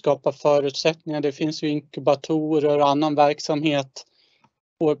det om att skapa förutsättningar. Det finns ju inkubatorer och annan verksamhet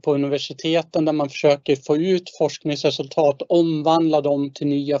på universiteten där man försöker få ut forskningsresultat, omvandla dem till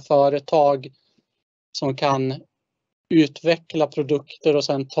nya företag som kan utveckla produkter och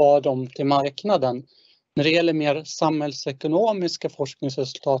sedan ta dem till marknaden. När det gäller mer samhällsekonomiska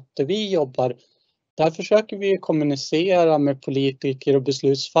forskningsresultat där vi jobbar, där försöker vi kommunicera med politiker och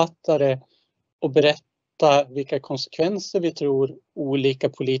beslutsfattare och berätta ofta vilka konsekvenser vi tror olika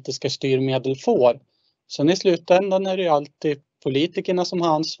politiska styrmedel får. Sen i slutändan är det ju alltid politikerna som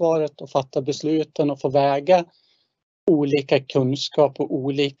har ansvaret att fatta besluten och få väga olika kunskap och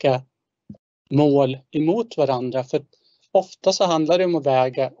olika mål emot varandra. För ofta så handlar det om att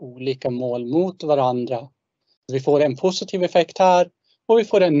väga olika mål mot varandra. Vi får en positiv effekt här och vi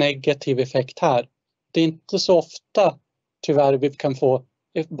får en negativ effekt här. Det är inte så ofta tyvärr vi kan få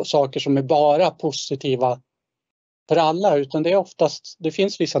saker som är bara positiva för alla, utan det är oftast, det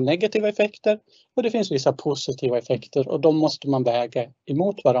finns vissa negativa effekter och det finns vissa positiva effekter och de måste man väga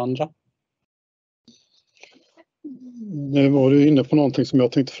emot varandra. Nu var du inne på någonting som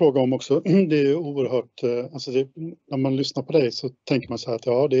jag tänkte fråga om också. Det är oerhört, alltså när man lyssnar på dig så tänker man så här att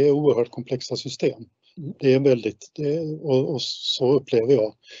ja, det är oerhört komplexa system. Det är väldigt, och så upplever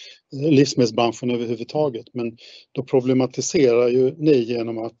jag livsmedelsbranschen överhuvudtaget. Men då problematiserar ju ni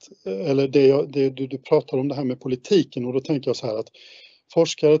genom att, eller du pratar om det här med politiken, och då tänker jag så här att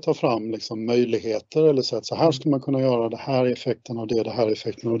forskare tar fram liksom möjligheter eller så att så här ska man kunna göra, det här är effekten av det här är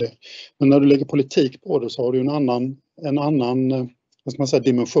effekten av det. Men när du lägger politik på det så har du en annan vad ska man säga,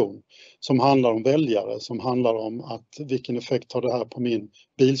 dimension som handlar om väljare, som handlar om att vilken effekt har det här på min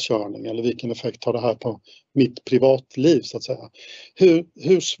bilkörning eller vilken effekt har det här på mitt privatliv så att säga.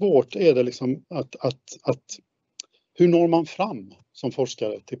 Hur svårt är det liksom att hur når man fram som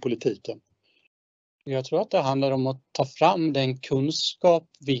forskare till politiken? Jag tror att det handlar om att ta fram den kunskap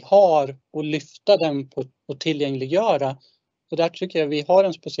vi har och lyfta den och tillgängliggöra. Och där tycker jag vi har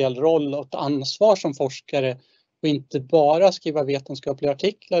en speciell roll och ett ansvar som forskare och inte bara skriva vetenskapliga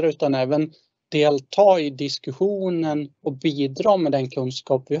artiklar utan även delta i diskussionen och bidra med den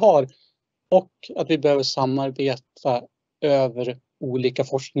kunskap vi har. Och att vi behöver samarbeta över olika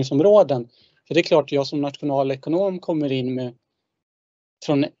forskningsområden. För det är klart, jag som nationalekonom kommer in med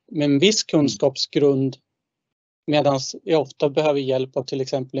en viss kunskapsgrund, medan jag ofta behöver hjälp av till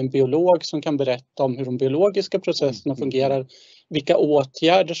exempel en biolog som kan berätta om hur de biologiska processerna fungerar, vilka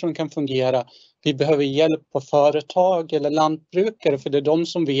åtgärder som kan fungera. Vi behöver hjälp av företag eller lantbrukare, för det är de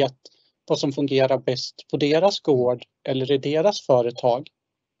som vet vad som fungerar bäst på deras gård eller i deras företag.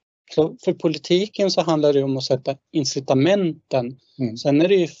 Så för politiken så handlar det om att sätta incitamenten. Sen är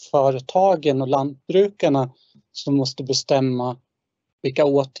det ju företagen och lantbrukarna som måste bestämma vilka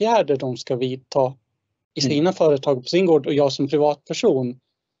åtgärder de ska vidta i sina företag på sin gård, och jag som privatperson.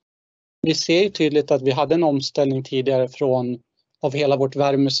 Vi ser ju tydligt att vi hade en omställning tidigare av hela vårt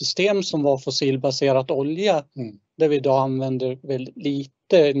värmesystem som var fossilbaserat olja. Där vi idag använder väldigt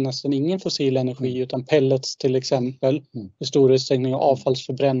lite, nästan ingen fossil energi utan pellets till exempel. I stor utsträckning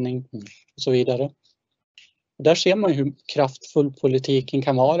avfallsförbränning och så vidare. Och där ser man ju hur kraftfull politiken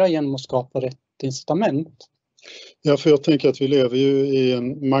kan vara genom att skapa rätt incitament. Ja, för jag tänker att vi lever ju i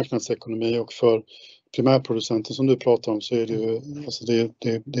en marknadsekonomi, och för primärproducenter som du pratar om så är det ju alltså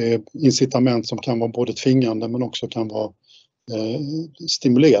det är incitament som kan vara både tvingande men också kan vara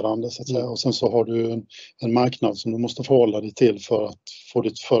stimulerande så att säga. Och sen så har du en marknad som du måste förhålla dig till för att få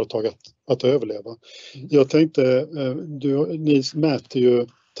ditt företag att överleva. Jag tänkte, ni mäter ju,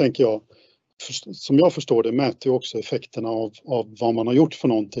 tänker jag, som jag förstår det, mäter ju också effekterna av vad man har gjort för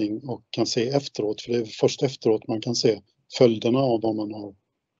någonting och kan se efteråt. För det är först efteråt man kan se följderna av vad man har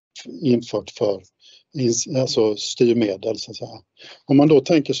infört för alltså styrmedel så att säga. Om man då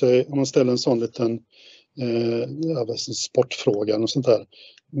tänker sig, om man ställer en sån liten sportfråga och sånt där.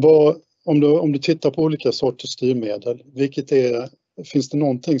 Om du tittar på olika sorters styrmedel, finns det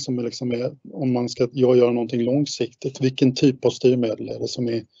någonting som är liksom om man ska göra någonting långsiktigt, vilken typ av styrmedel är det som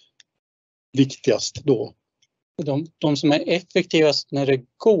är viktigast då? De som är effektivast när det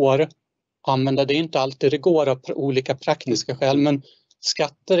går att använda, det är inte alltid det går av olika praktiska skäl, men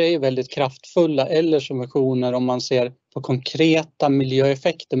skatter är väldigt kraftfulla, eller subventioner om man ser på konkreta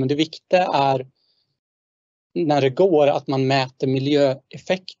miljöeffekter. Men det viktiga är när det går att man mäter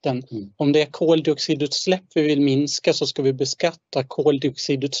miljöeffekten. Om det är koldioxidutsläpp vi vill minska så ska vi beskatta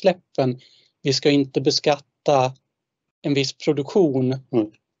koldioxidutsläppen. Vi ska inte beskatta en viss produktion.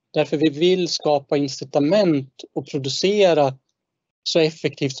 Därför vi vill skapa incitament och producera så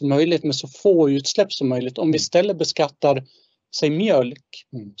effektivt som möjligt med så få utsläpp som möjligt. Om vi istället beskattar säg mjölk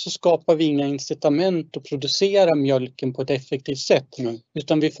så skapar vi inga incitament att producera mjölken på ett effektivt sätt.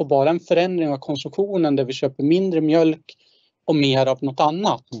 Utan vi får bara en förändring av konsumtionen där vi köper mindre mjölk och mer av något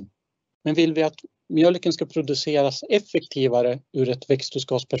annat. Men vill vi att mjölken ska produceras effektivare ur ett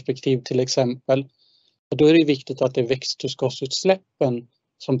växthusgasperspektiv till exempel, då är det viktigt att det är växthusgasutsläppen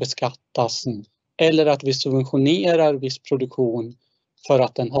som beskattas. Eller att vi subventionerar viss produktion för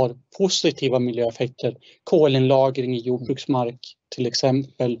att den har positiva miljöeffekter. Kolinlagring i jordbruksmark till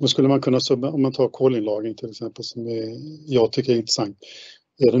exempel. Men skulle man kunna, om man tar kolinlagring till exempel, som jag tycker är intressant.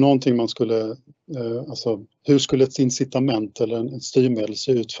 Är det någonting man skulle, alltså hur skulle ett incitament eller en styrmedel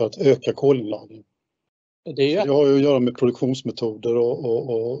se ut för att öka kolinlagring? Det har ju att göra med produktionsmetoder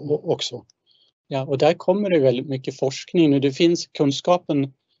och också. Ja, och där kommer det väldigt mycket forskning nu.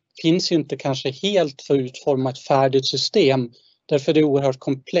 Kunskapen finns ju inte kanske helt för att utforma ett färdigt system. Därför är det oerhört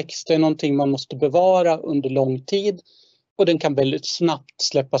komplext. Det är någonting man måste bevara under lång tid. Och den kan väldigt snabbt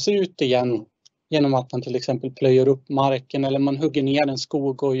släppas ut igen. Genom att man till exempel plöjer upp marken eller man hugger ner en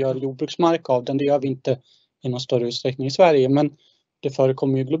skog och gör jordbruksmark av den. Det gör vi inte i någon större utsträckning i Sverige, men det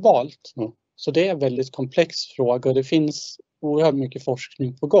förekommer ju globalt. Ja. Så det är en väldigt komplex fråga och det finns oerhört mycket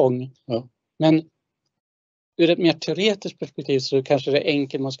forskning på gång. Ja. Men ur ett mer teoretiskt perspektiv så kanske det är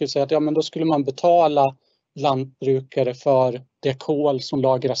enkelt. Man skulle säga att men då skulle man betala lantbrukare för det kol som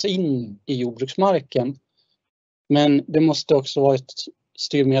lagras in i jordbruksmarken. Men det måste också vara ett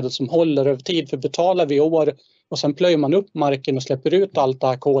styrmedel som håller över tid. För betalar vi i år och sen plöjer man upp marken och släpper ut allt det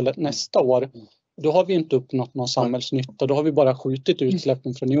här kolet nästa år. Då har vi inte uppnått någon samhällsnytta. Då har vi bara skjutit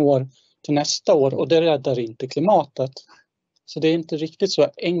utsläppen från i år till nästa år. Och det räddar inte klimatet. Så det är inte riktigt så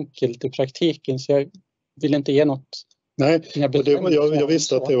enkelt i praktiken. Så jag vill inte ge något. Nej, och jag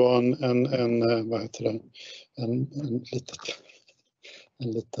visste att det var en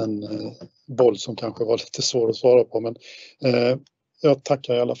liten boll som kanske var lite svår att svara på. Men jag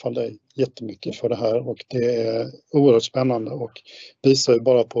tackar i alla fall dig jättemycket för det här. Och det är oerhört spännande och visar ju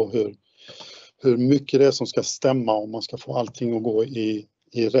bara på hur mycket det är som ska stämma om man ska få allting att gå i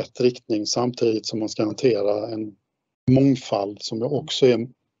rätt riktning. Samtidigt som man ska hantera en mångfald som också är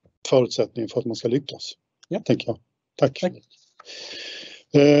en förutsättning för att man ska lyckas. Ja. Tänker jag. Tack.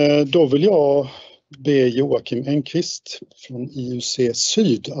 Då vill jag be Joakim Engqvist från IUC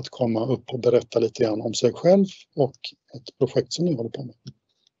Syd att komma upp och berätta lite grann om sig själv och ett projekt som ni håller på med.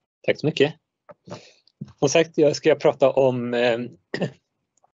 Tack så mycket. Som sagt, jag ska prata om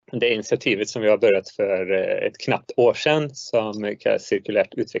det initiativet som vi har börjat för ett knappt år sedan som kallas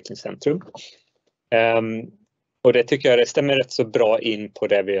cirkulärt utvecklingscentrum. Och det tycker jag det stämmer rätt så bra in på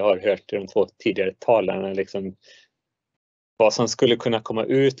det vi har hört i de två tidigare talarna. Liksom vad som skulle kunna komma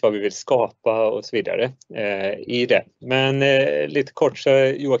ut, vad vi vill skapa och så vidare i det. Men lite kort så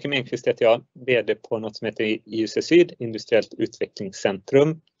Joakim Engqvist heter jag, vd på något som heter IUC Syd, Industriellt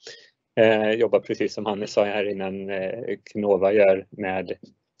utvecklingscentrum. Jobbar precis som Hannes sa här innan Knova gör med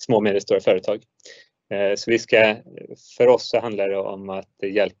små och medelstora företag. Så för oss så handlar det om att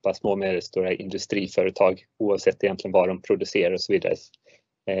hjälpa små och medelstora industriföretag oavsett egentligen vad de producerar och så vidare.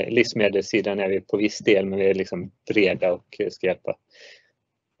 Livsmedelssidan är vi på viss del, men vi är liksom breda och ska hjälpa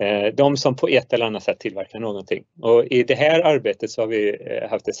de som på ett eller annat sätt tillverkar någonting. Och i det här arbetet så har vi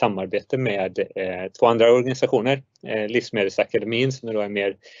haft ett samarbete med två andra organisationer. Livsmedelsakademin som då är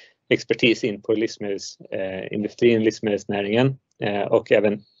mer expertis in på livsmedelsindustrin, livsmedelsnäringen och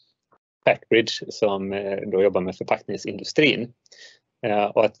även Packbridge som då jobbar med förpackningsindustrin.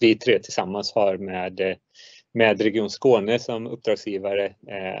 Och att vi tre tillsammans har med Region Skåne som uppdragsgivare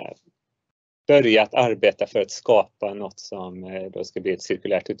börjat arbeta för att skapa något som då ska bli ett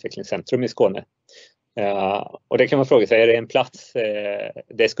cirkulärt utvecklingscentrum i Skåne. Och det kan man fråga sig, är det en plats?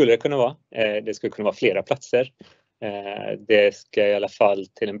 Det skulle det kunna vara. Det skulle kunna vara flera platser. Det ska i alla fall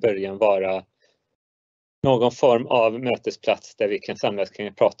till en början vara någon form av mötesplats där vi kan samlas kring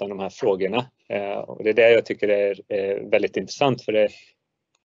att prata om de här frågorna. Och det är det jag tycker är väldigt intressant, för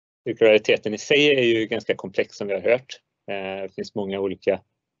cirkulariteten i sig är ju ganska komplex som vi har hört. Det finns många olika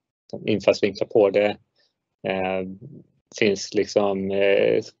infallsvinklar på det. Finns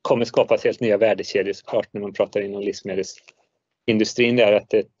kommer skapas helt nya värdekedjor såklart när man pratar inom livsmedelsindustrin. Där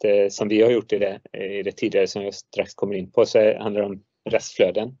att som vi har gjort i det tidigare som jag strax kommer in på, så handlar det om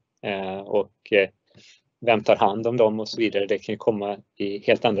restflöden. Och vem tar hand om dem och så vidare. Det kan komma i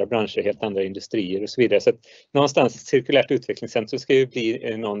helt andra branscher, helt andra industrier och så vidare. Så att någonstans cirkulärt utvecklingscentrum ska ju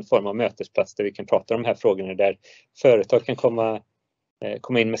bli någon form av mötesplats där vi kan prata om de här frågorna, där företag kan komma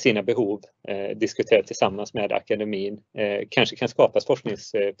in med sina behov, diskutera tillsammans med akademin, kanske kan skapas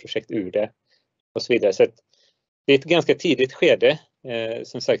forskningsprojekt ur det och så vidare. Så att det är ett ganska tidigt skede.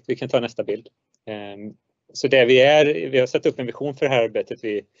 Som sagt, vi kan ta nästa bild. Så det vi har satt upp en vision för det här arbetet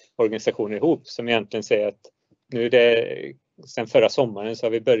vi organisationer ihop som egentligen säger att sen förra sommaren så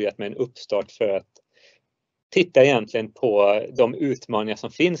har vi börjat med en uppstart för att titta egentligen på de utmaningar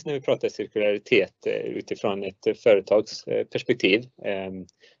som finns när vi pratar cirkularitet utifrån ett företagsperspektiv.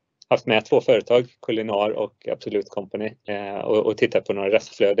 Haft med 2 företag, Kulinar och Absolut Company, och tittat på några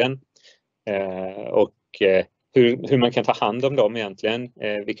restflöden. Och hur man kan ta hand om dem egentligen,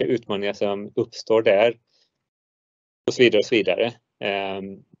 vilka utmaningar som uppstår där och så vidare och så vidare.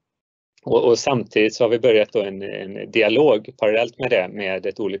 Och samtidigt så har vi börjat då en dialog parallellt med det med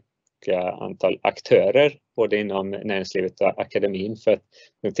ett olika antal aktörer både inom näringslivet och akademin för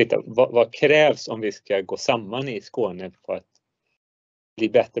att titta vad krävs om vi ska gå samman i Skåne på att bli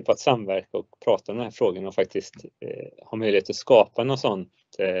bättre på att samverka och prata om de här frågorna och faktiskt ha möjlighet att skapa något sånt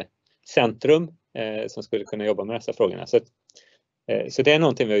centrum som skulle kunna jobba med dessa frågorna. Så det är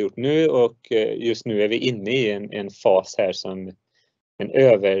någonting vi har gjort nu och just nu är vi inne i en fas här som en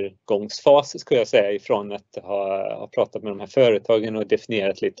övergångsfas skulle jag säga ifrån att ha pratat med de här företagen och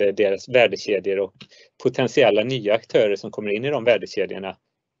definierat lite deras värdekedjor och potentiella nya aktörer som kommer in i de värdekedjorna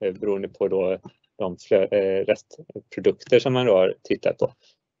beroende på då de restprodukter som man då har tittat på.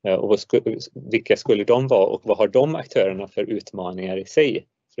 Och vilka skulle de vara och vad har de aktörerna för utmaningar i sig?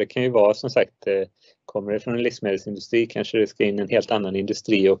 För det kan ju vara som sagt, kommer det från en livsmedelsindustri kanske det ska in en helt annan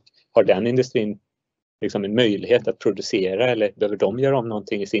industri och har den industrin liksom en möjlighet att producera eller behöver de göra om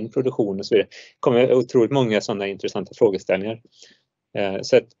någonting i sin produktion och så vidare. Det kommer otroligt många sådana intressanta frågeställningar.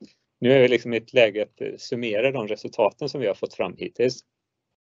 Så att nu är vi liksom i ett läge att summera de resultaten som vi har fått fram hittills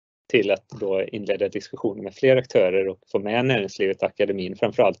till att då inleda diskussioner med fler aktörer och få med näringslivet och akademin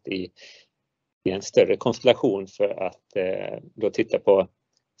framförallt i en större konstellation för att då titta på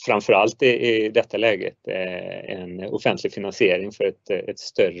framförallt i detta läget en offentlig finansiering för ett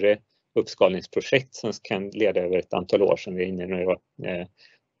större uppskalningsprojekt som kan leda över ett antal år som vi är inne nu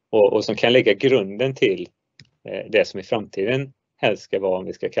och som kan lägga grunden till det som i framtiden helst ska vara, om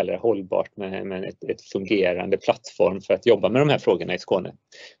vi ska kalla det hållbart, men ett fungerande plattform för att jobba med de här frågorna i Skåne.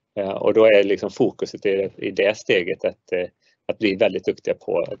 Och då är liksom fokuset i det steget att bli väldigt duktiga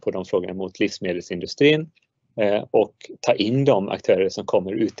på de frågorna mot livsmedelsindustrin och ta in de aktörer som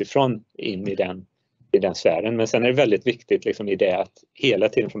kommer utifrån in i den sfären. Men sen är det väldigt viktigt liksom i det att hela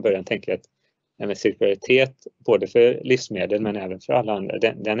tiden från början tänka att cirkularitet både för livsmedel men även för alla andra,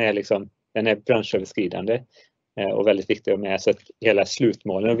 den är branschöverskridande och väldigt viktig att med. Så att hela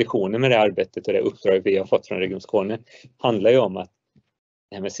slutmålen och visionen med det arbetet och det uppdrag vi har fått från Region Skåne handlar ju om att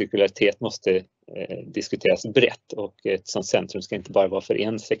det här med cirkularitet måste diskuteras brett och ett sådant centrum ska inte bara vara för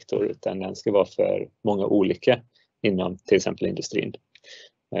en sektor utan den ska vara för många olika inom till exempel industrin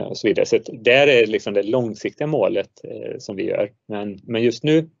och så vidare. Så där är liksom det långsiktiga målet som vi gör. Men just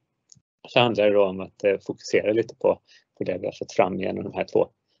nu så handlar det om att fokusera lite på det vi har fått fram genom de här 2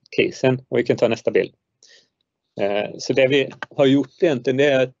 casen. Och vi kan ta nästa bild. Så det vi har gjort egentligen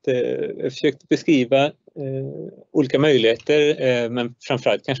är att försökt beskriva olika möjligheter men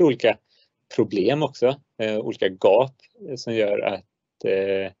framförallt kanske olika problem också, olika gap som gör att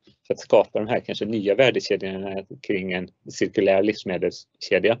för att skapa de här kanske nya värdekedjorna kring en cirkulär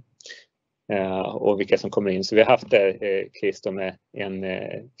livsmedelskedja och vilka som kommer in. Så vi har haft där case med en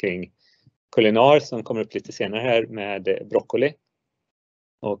kring kulinar som kommer upp lite senare här med broccoli.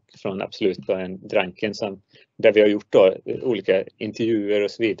 Och från absolut då en dranken där vi har gjort då olika intervjuer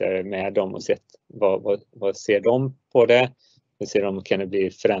och så vidare med dem och sett vad ser de på det. Hur ser de, kan det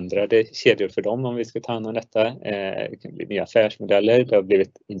bli förändrade kedjor för dem om vi ska ta hand om detta. Det kan bli nya affärsmodeller. Det har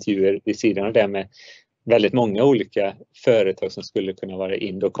blivit intervjuer vid sidan av det med väldigt många olika företag som skulle kunna vara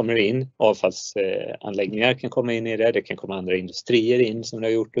in. Då kommer det in avfallsanläggningar kan komma in i det. Det kan komma andra industrier in som det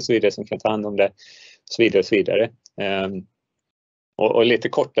har gjort och så vidare som kan ta hand om det. Så vidare och så vidare. Och lite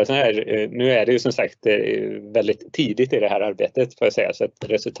korta så här, nu är det ju som sagt väldigt tidigt i det här arbetet får jag säga, så att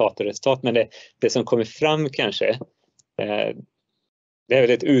resultat, men det som kommer fram kanske, det är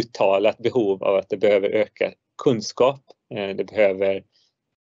väl ett uttalat behov av att det behöver öka kunskap, det behöver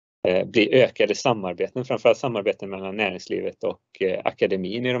bli ökade samarbeten, framförallt samarbeten mellan näringslivet och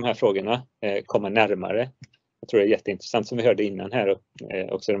akademin i de här frågorna, komma närmare. Jag tror det är jätteintressant som vi hörde innan här och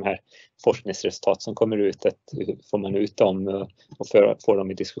också de här forskningsresultat som kommer ut, att får man ut dem och få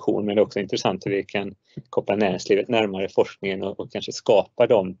dem i diskussion. Men det är också intressant hur vi kan koppla näringslivet närmare forskningen och kanske skapa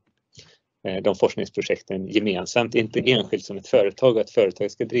de forskningsprojekten gemensamt, inte enskilt som ett företag och att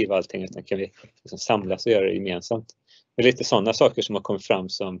företag ska driva allting, utan kan vi liksom samlas och göra det gemensamt. Det är lite sådana saker som har kommit fram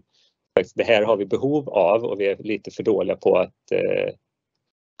som faktiskt, det här har vi behov av och vi är lite för dåliga på att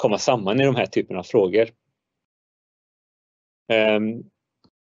komma samman i de här typerna av frågor.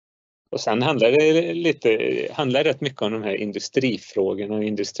 Och sen handlar rätt mycket om de här industrifrågorna och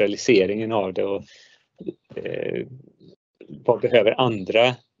industrialiseringen av det och vad behöver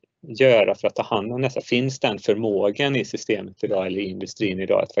andra göra för att ta hand om dessa? Finns den förmågan i systemet idag eller i industrin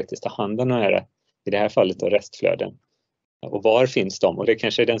idag att faktiskt ta hand om de här, i det här fallet då restflöden? Och var finns de? Och det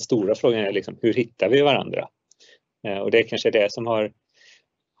kanske är den stora frågan är liksom, hur hittar vi varandra? Och det är kanske det som har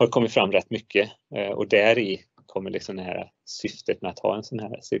kommit fram rätt mycket och där i kommer liksom det här syftet med att ha en sån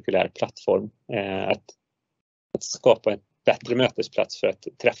här cirkulär plattform. Att skapa en bättre mötesplats för att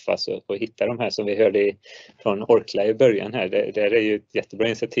träffas och hitta de här som vi hörde från Orkla i början här. Det är ju ett jättebra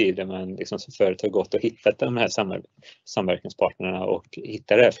initiativ där man liksom som företag gått och hittat de här samverkanspartnerna och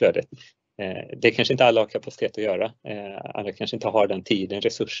hittar det här flödet. Det kanske inte alla har kapacitet att göra. Alla kanske inte har den tiden,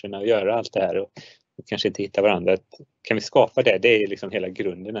 resurserna att göra allt det här och kanske inte hitta varandra. Kan vi skapa det? Det är liksom hela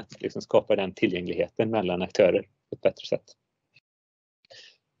grunden, att liksom skapa den tillgängligheten mellan aktörer på ett bättre sätt.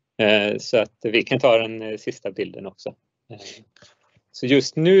 Så att vi kan ta den sista bilden också. Så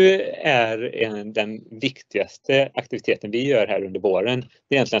just nu är den viktigaste aktiviteten vi gör här under våren,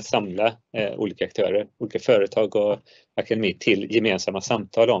 det är egentligen att samla olika aktörer, olika företag och akademi till gemensamma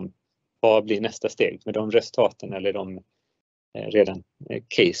samtal om vad blir nästa steg med de resultaten eller de redan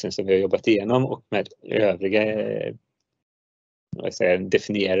casen som vi har jobbat igenom och med övriga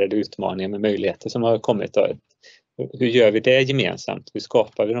definierade utmaningar med möjligheter som har kommit. Hur gör vi det gemensamt? Hur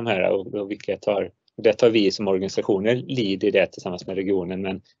skapar vi de här och vilka det tar vi som organisationer lead i det tillsammans med regionen,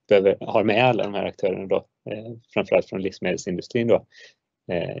 men behöver ha med alla de här aktörerna då, framförallt från livsmedelsindustrin då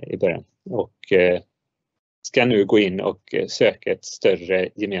i början. Och ska nu gå in och söka ett större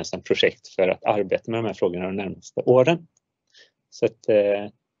gemensamt projekt för att arbeta med de här frågorna de närmaste åren. Så att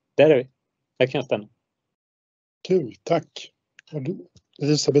där är vi. Där kan jag stanna. Kul, tack.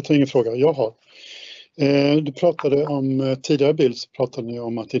 Elisabeth har ingen fråga, jag har. Du pratade om, tidigare bild så pratade ni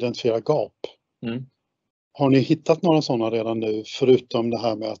om att identifiera gap. Mm. Har ni hittat några sådana redan nu, förutom det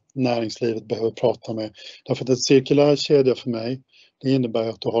här med att näringslivet behöver prata med? Därför att en cirkulär kedja för mig, det innebär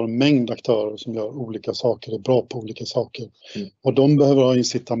att du har en mängd aktörer som gör olika saker, är bra på olika saker. Mm. Och de behöver ha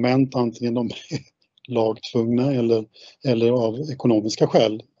incitament, antingen de är lagtvungna eller av ekonomiska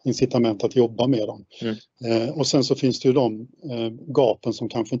skäl, incitament att jobba med dem. Mm. Och sen så finns det ju de gapen som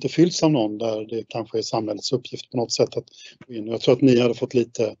kanske inte fylls av någon, där det kanske är samhällets uppgift på något sätt att gå in. Jag tror att ni hade fått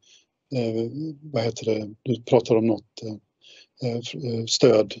lite, du pratar om något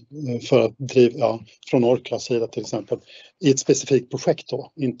stöd för att driva, från Orklas sida till exempel, i ett specifikt projekt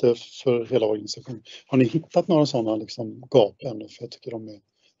då, inte för hela organisationen. Har ni hittat några sådana liksom gap ännu? För jag tycker de är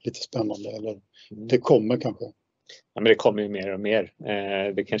lite spännande, eller det kommer kanske. Ja, men det kommer ju mer och mer.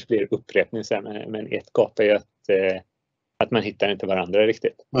 Det kanske blir upprepning sen, men ett gap är ju att man hittar inte varandra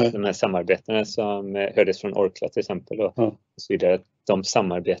riktigt. Nej. De här samarbetena som hördes från Orkla till exempel och så vidare, de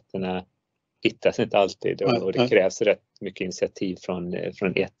samarbetena hittas inte alltid och det krävs rätt mycket initiativ från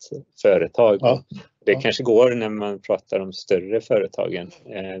ett företag. Ja. Det kanske går när man pratar om större företagen.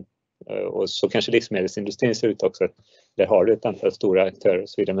 Och så kanske livsmedelsindustrin ser ut också. Där har du ett antal stora aktörer och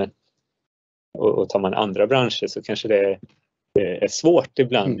så vidare. Och tar man andra branscher så kanske det är svårt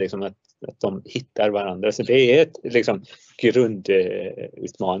ibland liksom, att de hittar varandra. Så det är ett liksom,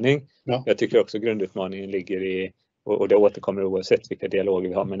 grundutmaning. Ja. Jag tycker också grundutmaningen ligger i, och det återkommer oavsett vilka dialoger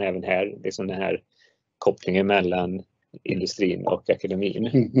vi har, men även här, liksom den här kopplingen mellan industrin och akademin.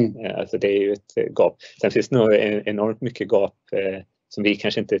 Alltså det är ju ett gap. Sen finns det nog enormt mycket gap som vi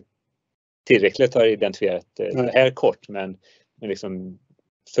kanske inte tillräckligt har identifierat det här kort, men liksom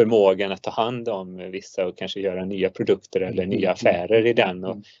förmågan att ta hand om vissa och kanske göra nya produkter eller nya affärer i den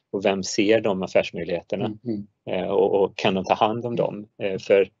och vem ser de affärsmöjligheterna och kan de ta hand om dem?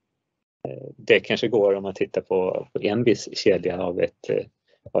 För det kanske går om man tittar på en viss kedja av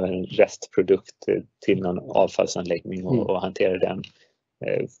en restprodukt till någon avfallsanläggning och hanterar den.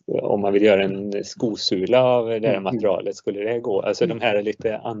 Om man vill göra en skosula av det här materialet, skulle det gå? Alltså de här är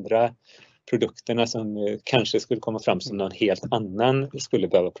lite andra produkterna som kanske skulle komma fram som någon helt annan skulle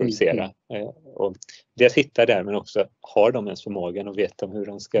behöva producera. Och det hittar där, men också har de ens förmågan och vet de hur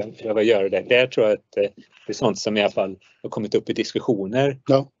de ska behöva göra det. Där tror jag att det är sånt som i alla fall har kommit upp i diskussioner.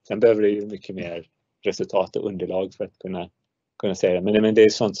 Ja. Sen behöver det ju mycket mer resultat och underlag för att kunna säga det. Men det är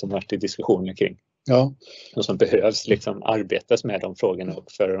sånt som varit i diskussioner kring. Ja. Och som behövs liksom arbetas med de frågorna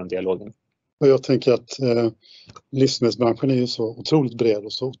och föra de dialogen. Och jag tänker att livsmedelsbranschen är ju så otroligt bred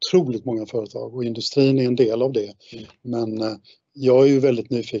och så otroligt många företag, och industrin är en del av det. Men jag är ju väldigt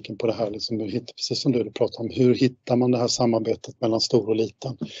nyfiken på det här, liksom, precis som du pratar om, hur hittar man det här samarbetet mellan stor och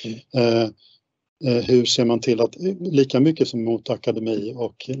liten? Hur ser man till att lika mycket som mot akademi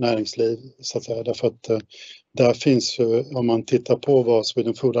och näringsliv, så att säga, därför att där finns ju, om man tittar på vad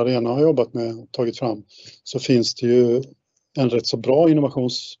Sweden Food Arena har jobbat med och tagit fram, så finns det ju en rätt så bra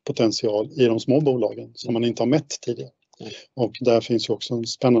innovationspotential i de små bolagen som man inte har mätt tidigare. Och där finns ju också en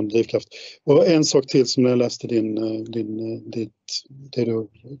spännande drivkraft. Och en sak till som jag läste det du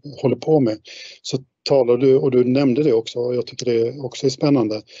håller på med, så talar du, och du nämnde det också, och jag tycker det också är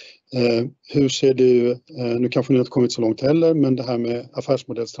spännande. Hur ser du, nu kanske ni inte kommit så långt heller, men det här med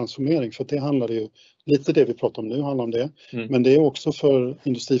affärsmodellstransformering, för det handlar ju, lite det vi pratar om nu handlar om det, men det är också för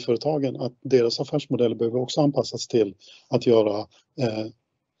industriföretagen att deras affärsmodeller behöver också anpassas till att göra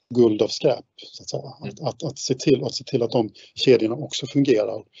guld av skräp, så att säga. Att se till att de kedjorna också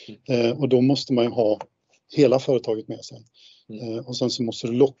fungerar. Och då måste man ju ha hela företaget med sig. Och sen så måste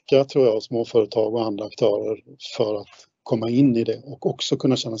du locka, tror jag, småföretag och andra aktörer för att komma in i det och också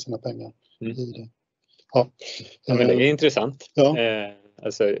kunna tjäna sina pengar i det. Ja, men det är intressant. Ja.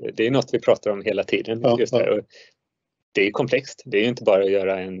 Alltså, det är något vi pratar om hela tiden. Just det. Och det är komplext. Det är ju inte bara att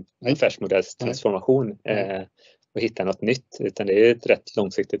göra en affärsmodellstransformation och hitta något nytt, utan det är ett rätt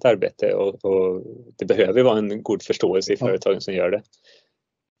långsiktigt arbete och det behöver vara en god förståelse i företagen som gör det.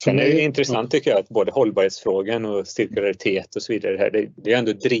 Sen är det intressant tycker jag att både hållbarhetsfrågan och cirkularitet och så vidare, det är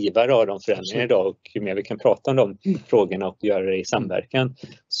ändå drivare av de förändringarna idag, och ju mer vi kan prata om de frågorna och göra det i samverkan,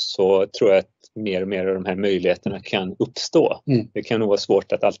 så tror jag att mer och mer av de här möjligheterna kan uppstå. Det kan nog vara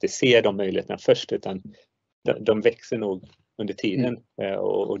svårt att alltid se de möjligheterna först, utan de växer nog under tiden,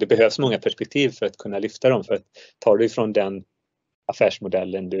 och det behövs många perspektiv för att kunna lyfta dem, för att tar du ifrån den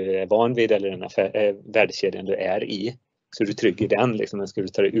affärsmodellen du är van vid eller den värdekedjan du är i, så är du trygg i den, liksom, men ska du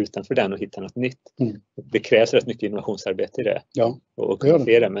ta dig utanför den och hitta något nytt. Det krävs rätt mycket innovationsarbete i det. Och kunna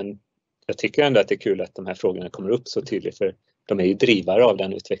se det, men jag tycker ändå att det är kul att de här frågorna kommer upp så tydligt, för de är ju drivare av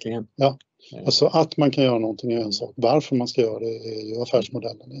den utvecklingen. Ja, alltså att man kan göra någonting är en sak. Varför man ska göra det är ju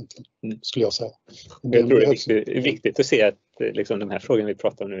affärsmodellen egentligen, skulle jag säga. Jag tror det är viktigt att se att liksom, de här frågorna vi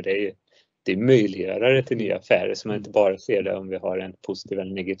pratar om nu, det är möjliggörare till nya affärer, som man inte bara ser det om vi har en positiv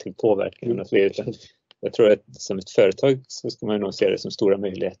eller negativ påverkan. Jag tror att som ett företag så ska man nog se det som stora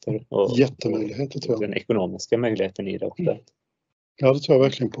möjligheter. Och jättemöjligheter, tror jag. Den ekonomiska möjligheten i det också. Ja, det tror jag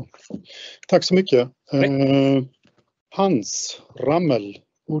verkligen på. Tack så mycket. Hans Rammel,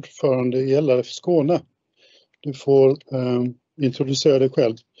 ordförande i LRF Skåne. Du får introducera dig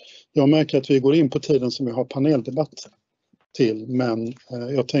själv. Jag märker att vi går in på tiden som vi har paneldebatt till, men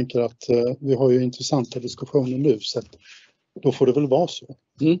jag tänker att vi har ju intressanta diskussioner nu, så då får det väl vara så.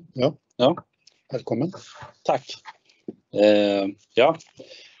 Ja. Välkommen. Tack.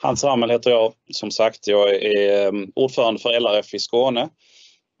 Hans Rammel heter jag, som sagt. Jag är ordförande för LRF i Skåne.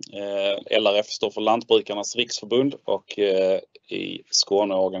 LRF står för Lantbrukarnas riksförbund, och i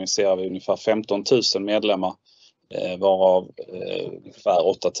Skåne organiserar vi ungefär 15 000 medlemmar, varav ungefär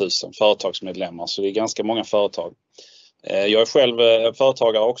 8 000 företagsmedlemmar. Så det är ganska många företag. Jag är själv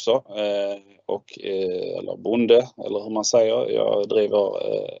företagare också, eller bonde, eller hur man säger. Jag driver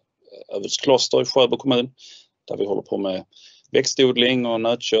Överskloster i Sjöbo kommun, där vi håller på med växtodling och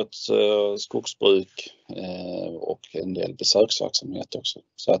nötkött, skogsbruk och en del besöksverksamhet också.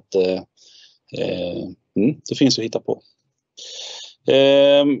 Så att det finns att hitta på.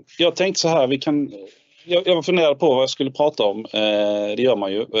 Jag tänkte så här, jag funderade på vad jag skulle prata om, det gör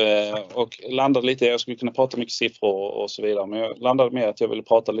man ju, och landade lite, jag skulle kunna prata mycket siffror och så vidare, men jag landade med att jag ville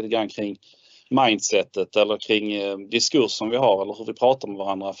prata lite grann kring mindsetet eller kring diskurs som vi har, eller hur vi pratar med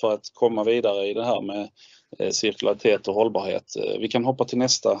varandra för att komma vidare i det här med cirkularitet och hållbarhet. Vi kan hoppa till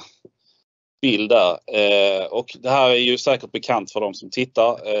nästa bild där. Och det här är ju säkert bekant för de som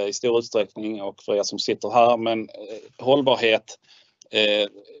tittar i stor utsträckning och för er som sitter här, men hållbarhet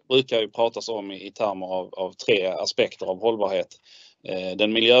brukar ju pratas om i termer av 3 aspekter av hållbarhet.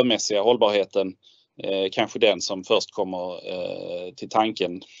 Den miljömässiga hållbarheten, kanske den som först kommer till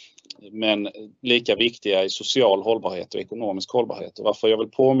tanken, men lika viktiga är social hållbarhet och ekonomisk hållbarhet. Och varför jag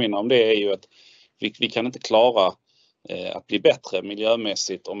vill påminna om det är ju att vi kan inte klara att bli bättre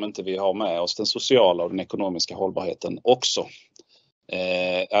miljömässigt om inte vi har med oss den sociala och den ekonomiska hållbarheten också.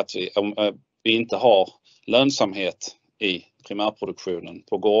 Om vi inte har lönsamhet i primärproduktionen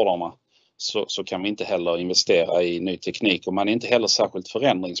på gårdarna, så kan vi inte heller investera i ny teknik, och man är inte heller särskilt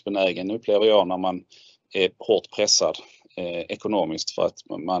förändringsbenägen, upplever jag, när man är hårt pressad ekonomiskt, för att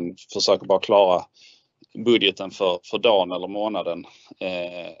man försöker bara klara budgeten för dagen eller månaden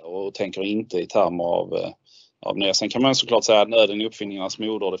och tänker inte i termer av nya. Sen kan man såklart säga att nöden är uppfinningarnas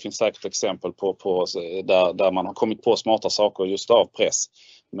moder. Det finns säkert exempel på där man har kommit på smarta saker just av press.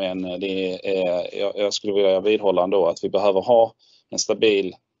 Men jag skulle vilja vidhålla ändå att vi behöver ha en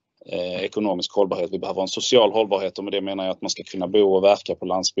stabil ekonomisk hållbarhet. Vi behöver en social hållbarhet, och med det menar jag att man ska kunna bo och verka på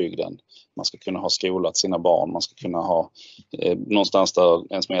landsbygden. Man ska kunna ha skolat sina barn. Man ska kunna ha någonstans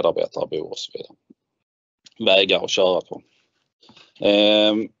där ens medarbetare bor och så vidare. Vägar att köra på.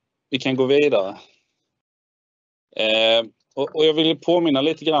 Vi kan gå vidare. Och jag vill påminna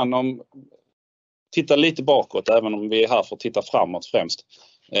lite grann om, titta lite bakåt även om vi är här för att titta framåt främst.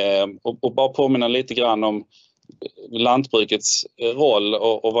 Och bara påminna lite grann om lantbrukets roll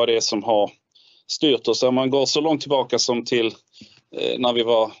och vad det är som har styrt oss. Om man går så långt tillbaka som till när vi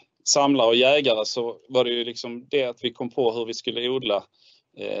var samlare och jägare, så var det ju liksom det att vi kom på hur vi skulle odla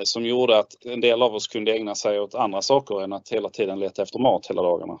som gjorde att en del av oss kunde ägna sig åt andra saker än att hela tiden leta efter mat hela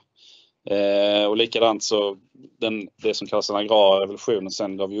dagarna. Och likadant så det som kallas den agrara revolutionen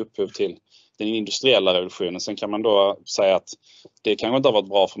sen gav vi upphov till den industriella revolutionen. Sen kan man då säga att det kanske inte har varit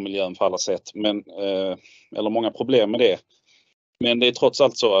bra för miljön på alla sätt, men, eller många problem med det. Men det är trots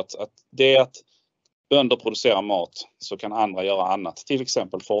allt så att det är att bönder producerar mat så kan andra göra annat. Till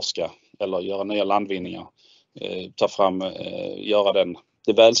exempel forska eller göra nya landvinningar. Ta fram, göra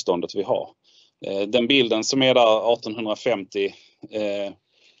det välståndet vi har. Den bilden som är där 1850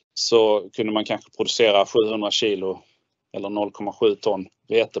 så kunde man kanske producera 700 kilo eller 0,7 ton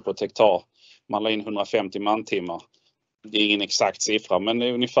vete på ett hektar. Man la in 150 mantimmar. Det är ingen exakt siffra, men det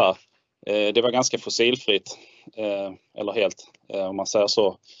är ungefär. Det var ganska fossilfritt, eller helt om man säger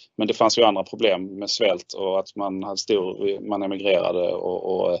så. Men det fanns ju andra problem med svält och att man emigrerade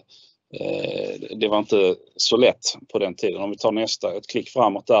och det var inte så lätt på den tiden. Om vi tar ett klick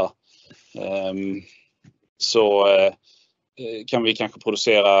framåt där, så kan vi kanske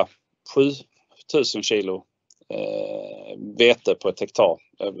producera 7000 kilo vete på ett hektar,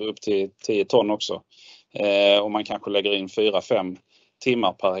 upp till 10 ton också. Och man kanske lägger in 4-5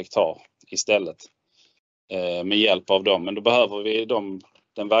 timmar per hektar istället med hjälp av dem. Men då behöver vi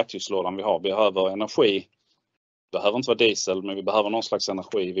den verktygslådan vi har. Vi behöver energi. Det behöver inte vara diesel, men vi behöver någon slags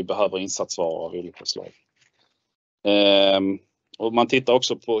energi. Vi behöver insatsvaror av olika slag. Och man tittar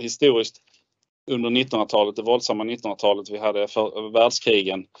också på historiskt under 1900-talet, det våldsamma 1900-talet vi hade för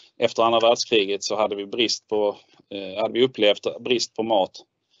världskrigen. Efter andra världskriget så hade vi upplevt brist på mat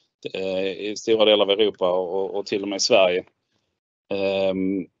i stora delar av Europa och till och med i Sverige.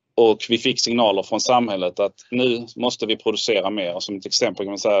 Och vi fick signaler från samhället att nu måste vi producera mer. Som ett exempel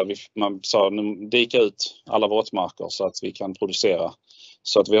kan man säga, man sa nu dika ut alla våtmarker så att vi kan producera.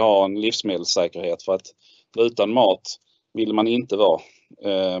 Så att vi har en livsmedelssäkerhet, för att utan mat vill man inte vara.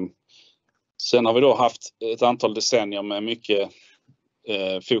 Sen har vi då haft ett antal decennier med mycket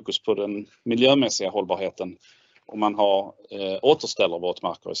fokus på den miljömässiga hållbarheten. Och man har återställer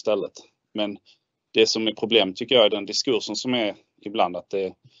våtmarker istället. Men det som är problem tycker jag är den diskursen som är ibland att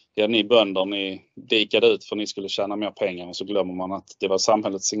ni bönder, ni dikade ut för att ni skulle tjäna mer pengar, och så glömmer man att det var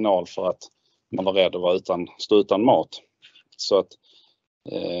samhällets signal för att man var rädd att stå utan mat. Så att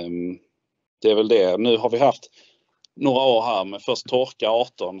det är väl det. Nu har vi haft några år här med först torka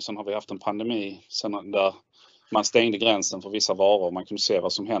 18, sen har vi haft en pandemi sen där man stängde gränsen för vissa varor och man kunde se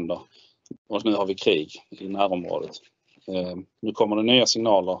vad som händer. Och nu har vi krig i närområdet. Nu kommer det nya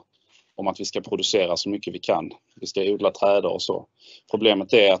signaler om att vi ska producera så mycket vi kan. Vi ska odla trädor och så.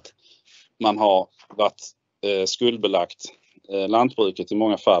 Problemet är att man har varit skuldbelagt lantbruket i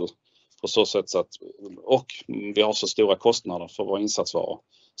många fall på så sätt och vi har så stora kostnader för våra insatsvaror.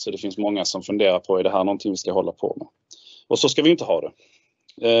 Så det finns många som funderar på, är det här någonting vi ska hålla på med? Och så ska vi inte ha det.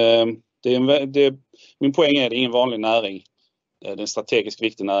 Min poäng är att det är ingen vanlig näring. Det är en strategiskt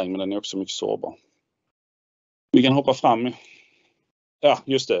viktig näring, men den är också mycket sårbar. Vi kan hoppa fram. Ja,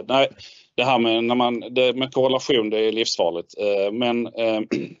 just det. Nej, det här med korrelation, det är livsfarligt. Men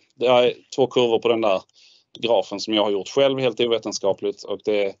det är 2 kurvor på den där grafen som jag har gjort själv helt ovetenskapligt. Och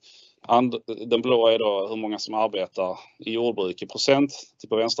den blå är då hur många som arbetar i jordbruk i procent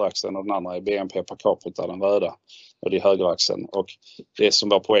på vänsteraxeln, och den andra är BNP per capita, den röda, och det är högeraxeln. Och det som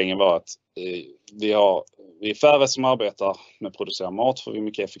var poängen var att vi är färre som arbetar med att producera mat, för vi är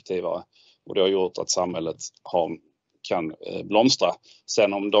mycket effektivare, och det har gjort att samhället kan blomstra.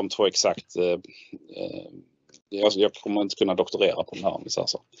 Sen om de två exakt, jag kommer inte kunna doktorera på den här om vi säger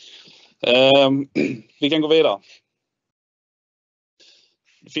så. Vi kan gå vidare.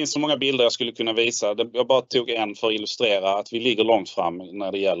 Det finns så många bilder jag skulle kunna visa. Jag bara tog en för att illustrera att vi ligger långt fram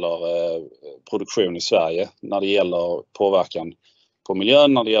när det gäller produktion i Sverige. När det gäller påverkan på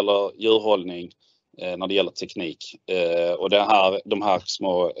miljön, när det gäller djurhållning, när det gäller teknik. Och de här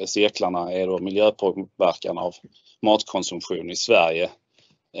små cirklarna är då miljöpåverkan av matkonsumtion i Sverige.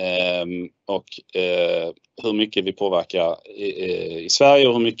 Och hur mycket vi påverkar i Sverige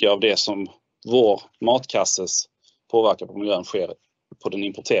och hur mycket av det som vår matkasses påverkar på miljön sker på den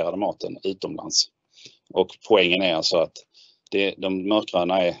importerade maten utomlands. Och poängen är alltså att de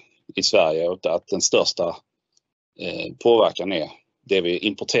mörkgröna är i Sverige, och att den största påverkan är det vi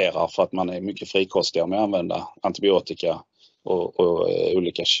importerar, för att man är mycket frikostigare med att använda antibiotika och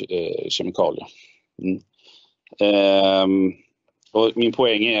olika kemikalier. Och min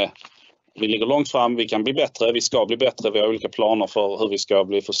poäng är, vi ligger långt fram, vi kan bli bättre, vi ska bli bättre, vi har olika planer för hur vi ska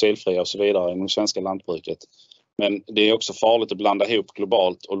bli fossilfria och så vidare inom svenska lantbruket. Men det är också farligt att blanda ihop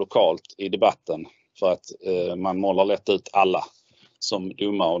globalt och lokalt i debatten, för att man målar lätt ut alla som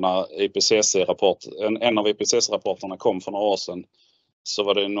dumma. Och när en av IPCC-rapporterna kom för några år sedan, så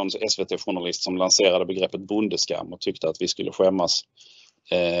var det någon SVT-journalist som lanserade begreppet bondeskam och tyckte att vi skulle skämmas.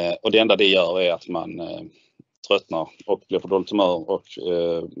 Och det enda det gör är att man tröttnar och blir på dåligt humör och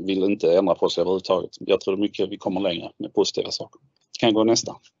vill inte ändra på sig överhuvudtaget. Jag tror mycket vi kommer längre med positiva saker. Kan gå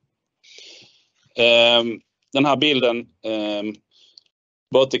nästa. Den här bilden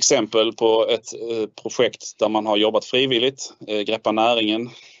var ett exempel på ett projekt där man har jobbat frivilligt, greppa näringen,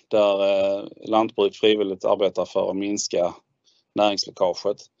 där lantbruk frivilligt arbetar för att minska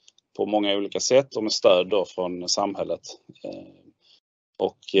näringsläckaget på många olika sätt och med stöd då från samhället.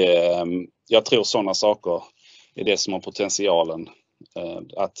 Och jag tror sådana saker är det som har potentialen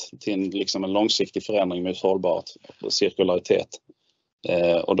att till liksom en långsiktig förändring med hållbart och cirkularitet.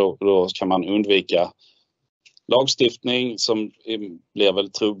 Och då kan man undvika lagstiftning som blir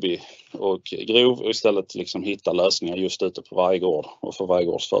väldigt trubbig och grov och istället liksom hitta lösningar just ute på varje gård och för varje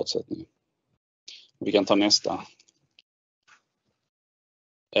gårds förutsättningar. Vi kan ta nästa.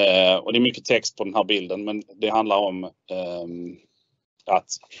 Och det är mycket text på den här bilden, men det handlar om att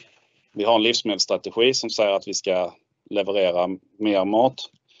vi har en livsmedelsstrategi som säger att vi ska leverera mer mat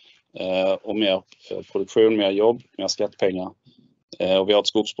och mer produktion, mer jobb, mer skattepengar. Och vi har ett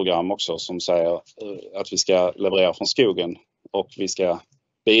skogsprogram också som säger att vi ska leverera från skogen och vi ska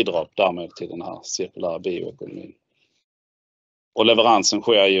bidra därmed till den här cirkulära bioekonomin. Och leveransen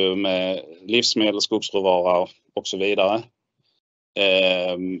sker ju med livsmedel, skogsråvara och så vidare.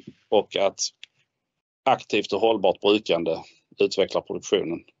 Och att aktivt och hållbart brukande utvecklar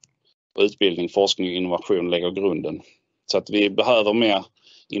produktionen. Och utbildning, forskning och innovation lägger grunden. Så att vi behöver mer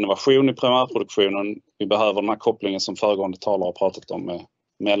innovation i primärproduktionen. Vi behöver den här kopplingen som föregående talare har pratat om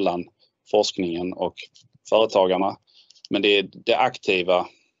mellan forskningen och företagarna. Men det är det aktiva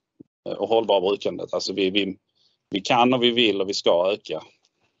och hållbara brukandet. Alltså vi kan och vi vill och vi ska öka.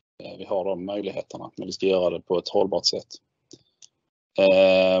 Vi har de möjligheterna, men vi ska göra det på ett hållbart sätt.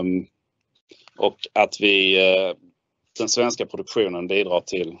 Och att den svenska produktionen bidrar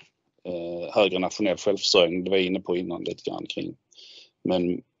till högre nationell självförsörjning. Det var jag inne på innan lite grann kring.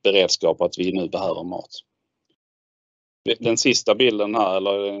 Men beredskap att vi nu behöver mat. Den sista bilden här,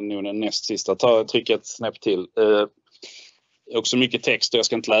 eller nu den näst sista, trycker ett snäpp till. Också mycket text och jag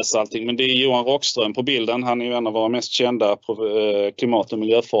ska inte läsa allting. Men det är Johan Rockström på bilden. Han är ju en av våra mest kända klimat- och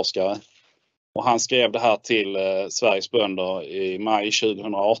miljöforskare. Och han skrev det här till Sveriges bönder i maj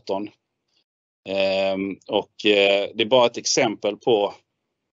 2018. Och det är bara ett exempel på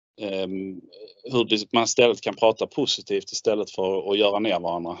hur man istället kan prata positivt istället för att göra ner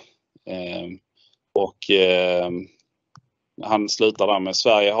varandra. Och han slutar där med: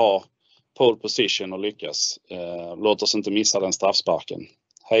 Sverige har pole position och lyckas. Låt oss inte missa den straffsparken.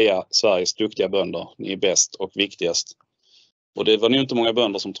 Heja Sveriges duktiga bönder, ni är bäst och viktigast. Och det var nog inte många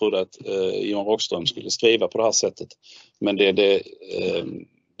bönder som trodde att Johan Rockström skulle skriva på det här sättet. Men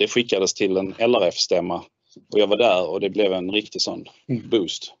det skickades till en LRF-stämma och jag var där och det blev en riktig sån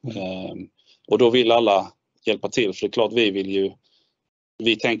boost. Och då vill alla hjälpa till, för det är klart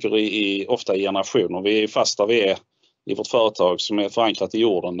vi tänker ofta i generationer. Vi är fast där vi är i vårt företag som är förankrat i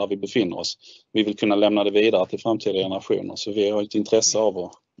jorden där vi befinner oss. Vi vill kunna lämna det vidare till framtida generationer, så vi har ett intresse av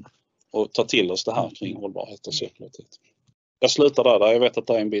att ta till oss det här kring hållbarhet och cirkularitet. Jag slutar där. Jag vet att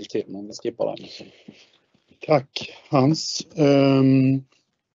det är en bild till, men vi skippar den. Tack Hans.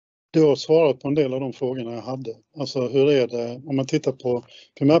 Du har svarat på en del av de frågorna jag hade. Alltså hur är det, om man tittar på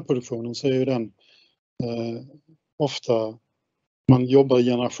primärproduktionen så är ju den ofta, man jobbar i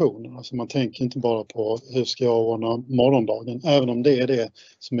generationer. Alltså man tänker inte bara på hur ska jag ordna morgondagen, även om det är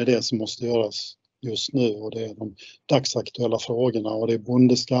det som måste göras just nu, och det är de dagsaktuella frågorna och det är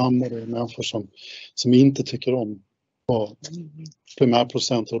bondeskam och det är människor som inte tycker om vad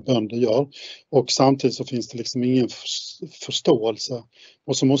primärproducenter och bönder gör, och samtidigt så finns det liksom ingen förståelse,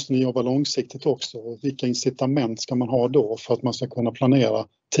 och så måste ni jobba långsiktigt också. Vilka incitament ska man ha då för att man ska kunna planera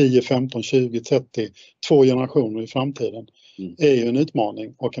 10, 15, 20, 30, 2 generationer i framtiden? Är ju en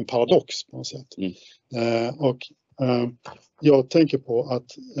utmaning och en paradox på något sätt. Jag tänker på att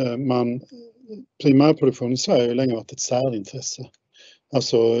primärproduktion i Sverige har länge varit ett särintresse.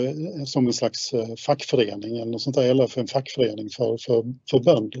 Alltså som en slags fackförening eller något sånt där, eller för en fackförening för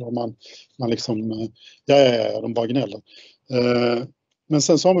bönder. Och man liksom, de bara gnäller. Men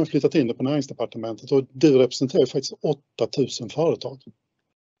sen så har man flyttat in det på näringsdepartementet och du representerar faktiskt 8000 företag.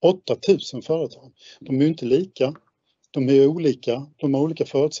 8000 företag. De är ju inte lika. De är olika. De har olika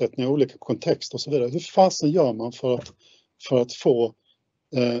förutsättningar, olika kontext och så vidare. Hur fasen gör man för att få,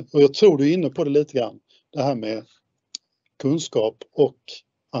 och jag tror du är inne på det lite grann, det här med kunskap och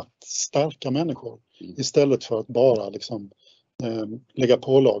att stärka människor istället för att bara liksom lägga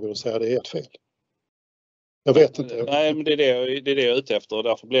pålagor och säga det är ett fel. Jag vet inte. Nej, men det är det jag är ute efter och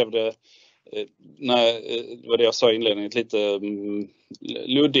därför blev det vad det jag sa i inledningen lite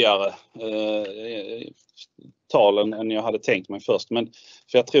luddigare tal än jag hade tänkt mig först. Men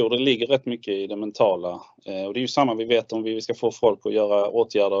för jag tror det ligger rätt mycket i det mentala. Och det är ju samma vi vet om vi ska få folk att göra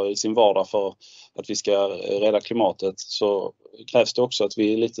åtgärder i sin vardag för att vi ska rädda klimatet, så krävs det också att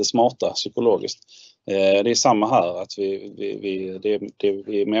vi är lite smarta psykologiskt. Det är samma här, att vi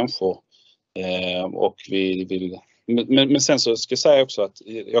är människor och vi vill. Men sen så ska jag säga också att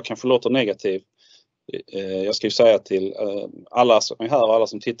jag kan få låta negativ. Jag ska ju säga till alla som är här och alla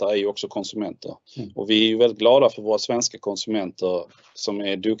som tittar är ju också konsumenter. Och vi är ju väldigt glada för våra svenska konsumenter som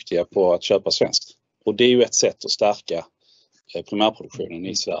är duktiga på att köpa svenskt. Och det är ju ett sätt att stärka primärproduktionen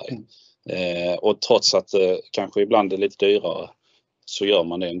i Sverige. Och trots att kanske ibland är lite dyrare så gör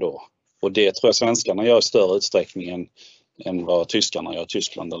man det ändå. Och det tror jag svenskarna gör i större utsträckning än vad tyskarna gör i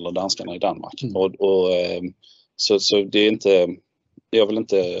Tyskland eller danskarna i Danmark. Så det är inte, jag vill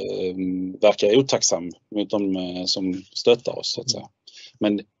inte verka otacksam mot de som stöttar oss så att säga.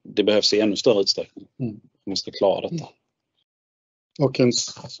 Men det behövs i ännu större utsträckning om vi ska klara detta. Och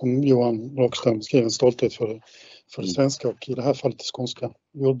som Johan Rockström skriver, en stolthet för det svenska och i det här fallet det skånska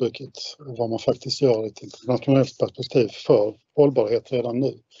jordbruket och vad man faktiskt gör i ett internationellt perspektiv för hållbarhet redan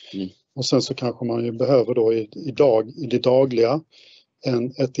nu. Och sen så kanske man ju behöver då i det dagliga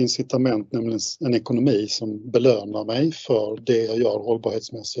ett incitament, nämligen en ekonomi som belönar mig för det jag gör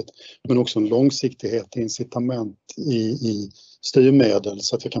hållbarhetsmässigt, men också en långsiktighet, incitament i styrmedel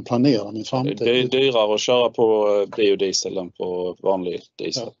så att jag kan planera min framtid. Det är dyrare att köra på biodiesel än på vanlig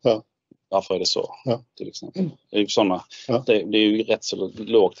diesel. Ja. Varför är det så? Ja. Till exempel. Det är ju sådana. Ja. Det är ju rätt så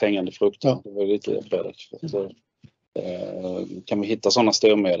lågt hängande frukter. Ja. Det var lite kan vi hitta sådana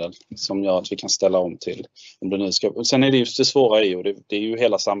styrmedel som gör att vi kan ställa om till om det nu ska. Sen är det just det svåra i och det är ju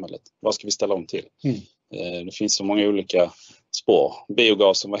hela samhället. Vad ska vi ställa om till? Det finns så många olika spår.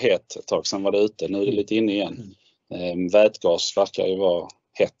 Biogasen var het ett tag, sen var det ute. Nu är det lite inne igen. Vätgas verkar ju vara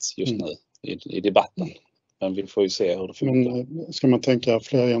hett just nu i debatten. Men vi får ju se hur det funkar. Men ska man tänka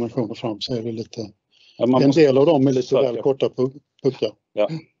flera generationer fram så är det lite en del av dem är lite väl korta puckar. Ja.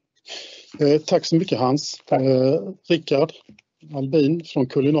 Tack så mycket Hans. Rickard Albin från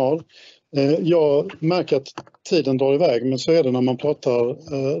Kulinar. Jag märker att tiden drar iväg, men så är det när man pratar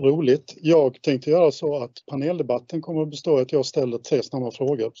roligt. Jag tänkte göra så att paneldebatten kommer att bestå av att jag ställer 3 snabba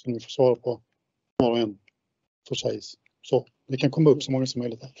frågor som ni får svara på var och en för sig. Så ni kan komma upp så många som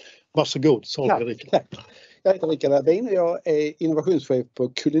möjligt. Varsågod, Rickard. Tack. Jag heter Rickard Albin och jag är innovationschef på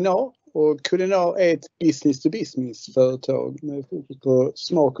Kulinar. Och Kulinar är ett business-to-business-företag med fokus på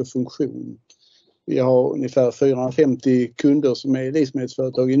smak och funktion. Vi har ungefär 450 kunder som är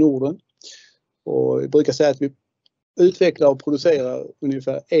livsmedelsföretag i Norden. Och vi brukar säga att vi utvecklar och producerar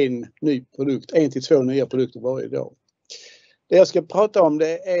ungefär 1 till 2 nya produkter varje dag. Det jag ska prata om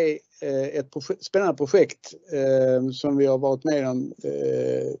det är ett spännande projekt som vi har varit med om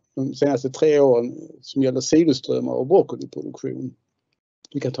de senaste 3 åren som gäller siloströmmar och broccoliproduktion.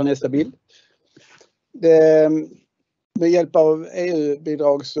 Vi kan ta nästa bild. Med hjälp av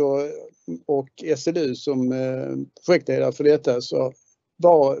EU-bidrag och SLU som projektledare för detta så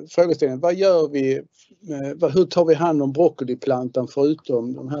var frågeställningen, vad gör vi, hur tar vi hand om broccoliplantan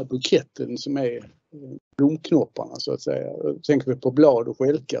förutom de här buketten som är blomknopparna så att säga. Tänker vi på blad och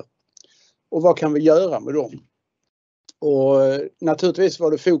skälkar. Och vad kan vi göra med dem? Och naturligtvis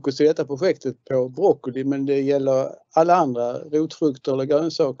var det fokus i detta projektet på broccoli, men det gäller alla andra rotfrukter eller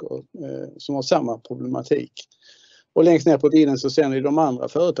grönsaker som har samma problematik. Och längst ner på bilden så ser ni de andra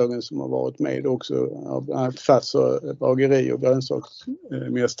företagen som har varit med också, bland annat Fazer, bageri och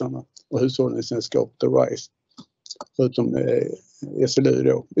grönsaksmästarna och hushållningssällskap The Rise, förutom SLU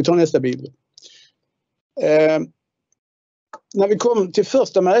då. Vi tar nästa bild. När vi kom till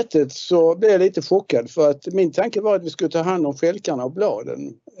första mötet så blev jag lite chockad för att min tanke var att vi skulle ta hand om skälkarna och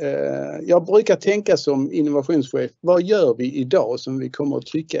bladen. Jag brukar tänka som innovationschef, vad gör vi idag som vi kommer att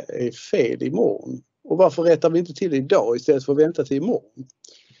tycka är fel imorgon? Och varför rättar vi inte till idag istället för att vänta till imorgon?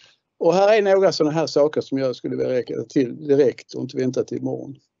 Och här är några sådana här saker som jag skulle vilja rätta till direkt och inte vänta till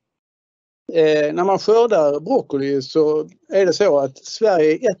imorgon. När man skördar broccoli så är det så att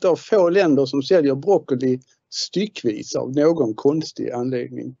Sverige är ett av få länder som säljer broccoli styckvis av någon konstig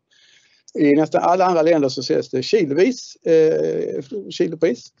anledning. I nästan alla andra länder så säljs det kilopris.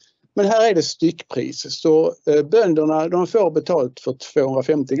 Men här är det styckpris. Så bönderna de får betalt för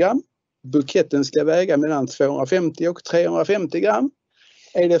 250 gram. Buketten ska väga mellan 250 och 350 gram.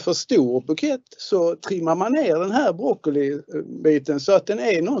 Är det för stor bukett så trimmar man ner den här broccolibiten så att den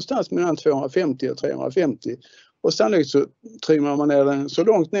är någonstans mellan 250 och 350. Och sannolikt så trimmar man ner den så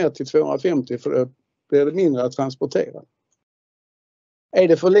långt ner till 250 för då blir det mindre att transportera. Är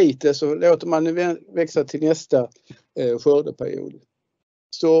det för lite så låter man växa till nästa skördeperiod.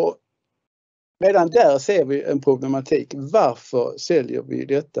 Så redan där ser vi en problematik. Varför säljer vi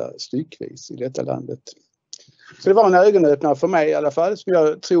detta styckvis i detta landet? Så det var en ögonöppnare för mig i alla fall som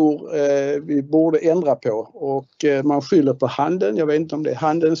jag tror vi borde ändra på. Och man skyller på handeln. Jag vet inte om det är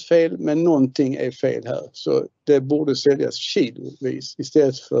handelns fel men någonting är fel här. Så det borde säljas kilovis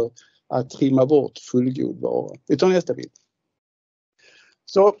istället för att trimma bort fullgod vara. Vi tar nästa bild.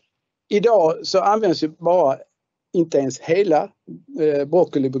 Så idag så används ju bara inte ens hela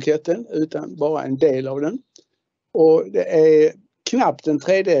broccolibuketten utan bara en del av den. Och det är knappt en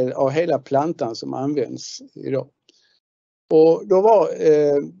tredjedel av hela plantan som används idag. Och då var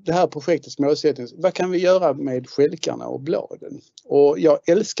det här projektets målsättning, vad kan vi göra med stjälkarna och bladen? Och jag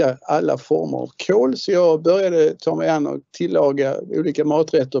älskar alla former av kål så jag började ta mig an och tillaga olika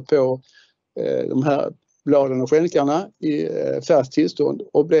maträtter på de här bladen och stjälkarna i färskt tillstånd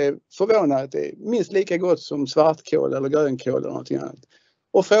och blev förvånad att det är minst lika gott som svartkål eller grönkål eller någonting annat.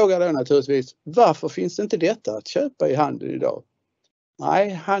 Och frågade då naturligtvis, varför finns det inte detta att köpa i handeln idag? Nej,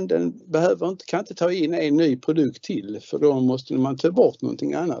 handeln kan inte ta in en ny produkt till för då måste man ta bort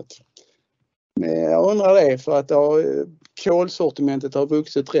någonting annat. Men jag undrar det för att kolsortimentet har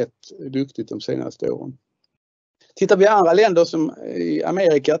vuxit rätt duktigt de senaste åren. Tittar vi i andra länder som i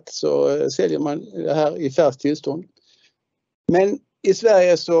Amerika så säljer man det här i färskt tillstånd. Men i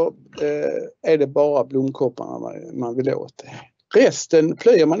Sverige så är det bara blomkopparna man vill åt. Resten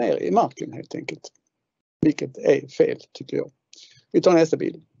plöjer man ner i marken helt enkelt. Vilket är fel tycker jag. Vi tar nästa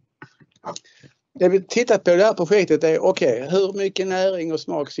bild. Det vi tittat på det här projektet är hur mycket näring och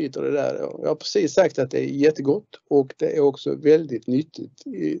smak sitter det där? Jag har precis sagt att det är jättegott och det är också väldigt nyttigt.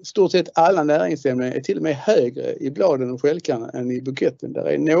 I stort sett alla näringsämnen är till och med högre i bladen och stjälkarna än i buketten.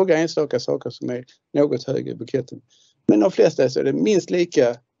 Det är några enstaka saker som är något högre i buketten. Men de flesta så är det minst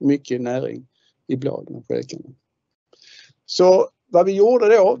lika mycket näring i bladen och stjälkarna. Så vad vi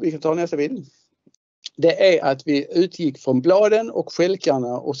gjorde då, vi kan ta nästa bild. Det är att vi utgick från bladen och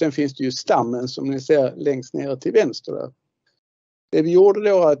stjälkarna och sen finns det ju stammen som ni ser längst ner till vänster där. Det vi gjorde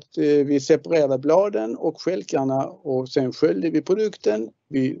då att vi separerade bladen och stjälkarna och sen sköljde vi produkten.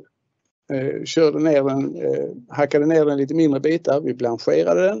 Vi körde ner den, hackade ner den lite mindre bitar, vi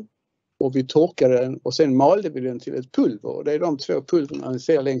blancherade den och vi torkade den och sen malde vi den till ett pulver. Och det är de två pulverna ni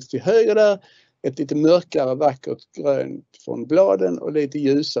ser längst till höger där. Ett lite mörkare vackert grönt från bladen och lite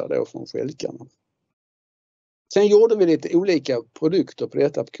ljusare då från stjälkarna. Sen gjorde vi lite olika produkter på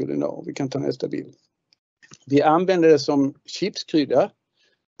detta på kulinar. Vi kan ta nästa bild. Vi använde det som chipskrydda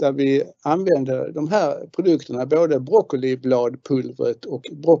där vi använde de här produkterna, både broccolibladpulvret och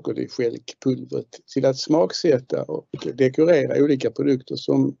broccoliskälkpulvret till att smaksätta och dekorera olika produkter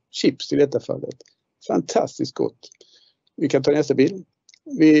som chips i detta fallet. Fantastiskt gott. Vi kan ta nästa bild.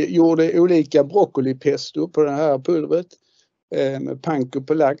 Vi gjorde olika broccolipesto på det här pulvret. Med panko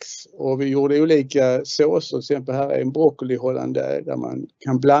på lax och vi gjorde olika såser. Till exempel här är en broccoli hollandaise där man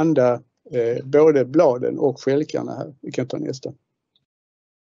kan blanda både bladen och stjälkarna här. Vi kan ta nästa.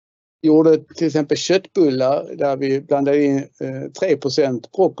 Vi gjorde till exempel köttbullar där vi blandade in 3%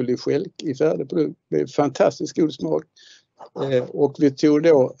 broccoliskälk i färdig produkt. Det är fantastiskt god smak. Och vi tog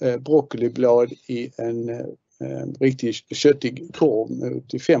då broccoliblad i en riktigt köttig korv med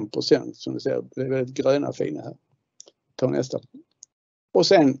till 5% som ni ser. Det är väldigt gröna fina här. Ta nästa. Och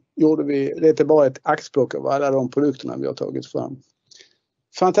sen gjorde vi, det är bara ett axplock av alla de produkterna vi har tagit fram.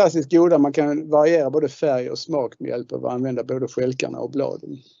 Fantastiskt goda, man kan variera både färg och smak med hjälp av att använda både stjälkarna och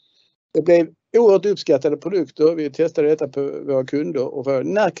bladen. Det blev oerhört uppskattade produkter, vi testade detta på våra kunder och för,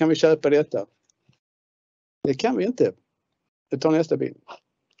 när kan vi köpa detta? Det kan vi inte. Jag tar nästa bild.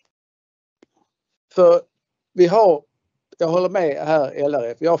 För vi har, jag håller med här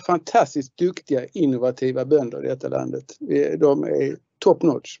LRF, vi har fantastiskt duktiga innovativa bönder i detta landet. De är top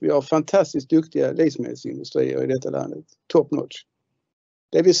notch. Vi har fantastiskt duktiga livsmedelsindustrier i detta landet. Top notch.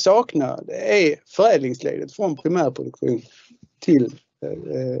 Det vi saknar det är förädlingsledet från primärproduktion till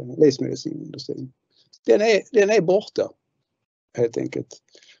livsmedelsindustrin. Den är borta helt enkelt.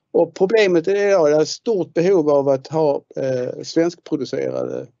 Och problemet är att det är ett stort behov av att ha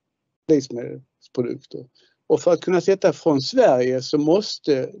svenskproducerade livsmedelsprodukter. Och för att kunna sätta från Sverige så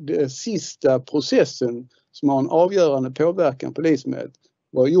måste den sista processen som har en avgörande påverkan på livsmedel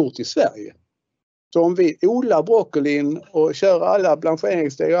vara gjort i Sverige. Så om vi odlar broccolin och kör alla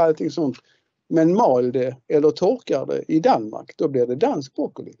blancheringssteg och allting sånt, men mal det eller torkar det i Danmark, då blir det dansk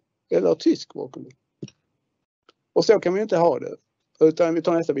broccoli eller tysk broccoli. Och så kan vi inte ha det, utan vi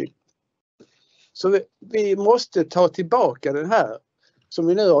tar nästa bild. Så vi måste ta tillbaka den här som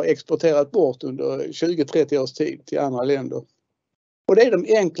vi nu har exporterat bort under 20-30 års tid till andra länder. Och det är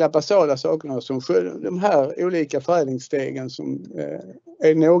de enkla basala sakerna som de här olika förädlingsstegen som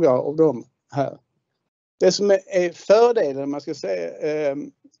är några av dem här. Det som är fördelen, man ska säga,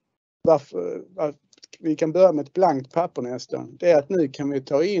 varför vi kan börja med ett blankt papper nästan, det är att nu kan vi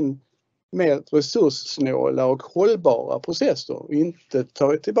ta in mer resurssnåla och hållbara processer och inte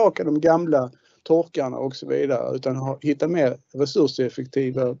ta tillbaka de gamla torkarna och så vidare, utan hitta mer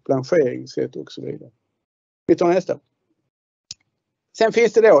resurseffektiva blancheringssätt och så vidare. Vi tar nästa. Sen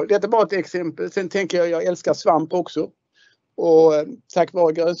finns det då, detta är bara ett exempel, sen tänker jag älskar svamp också. Och tack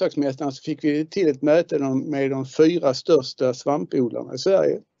vare grönsaksmästaren så fick vi till ett möte med de 4 största svampodlarna i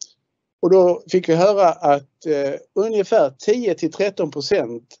Sverige. Och då fick vi höra att ungefär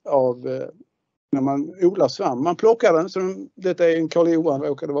 10-13% av när man odlar svamp, man plockar den, som detta är en Karl Johan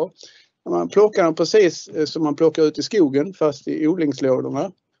råkar det vara. Man plockar den precis som man plockar ut i skogen fast i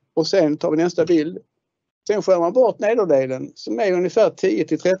odlingslådorna. Och sen tar vi nästa bild. Sen skär man bort nederdelen som är ungefär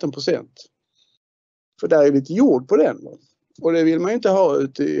 10-13%. För där är lite jord på den. Och det vill man inte ha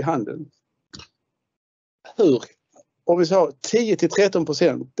ute i handeln. Hur? Om vi sa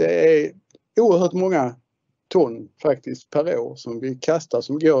 10-13%, det är oerhört många ton faktiskt per år som vi kastar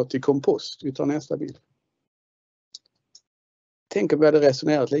som går till kompost. Vi tar nästa bild. Tänk om vi hade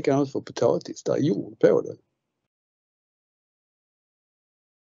resonerat likadant för potatis, där är jord på det.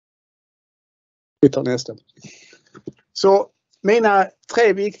 Vi tar nästa. Så mina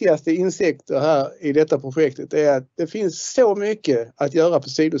 3 viktigaste insikter här i detta projektet är att det finns så mycket att göra på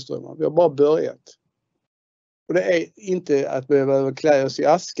sidoströmmar. Vi har bara börjat. Och det är inte att vi behöver klä oss i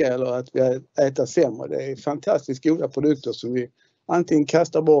aska eller att vi äter sämre. Det är fantastiskt goda produkter som vi antingen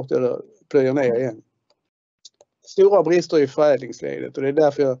kastar bort eller plöjer ner igen. Stora brister i förädlingsledet och det är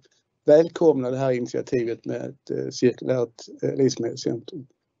därför jag välkomnar det här initiativet med ett cirkulärt livsmedelscentrum.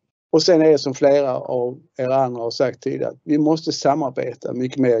 Och sen är det som flera av er andra har sagt tidigare, att vi måste samarbeta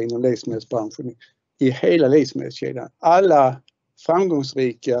mycket mer inom livsmedelsbranschen i hela livsmedelskedjan. Alla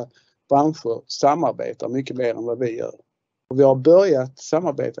framgångsrika branscher samarbetar mycket mer än vad vi gör. Och vi har börjat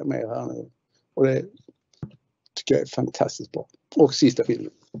samarbeta mer här nu. Och det tycker jag är fantastiskt bra. Och sista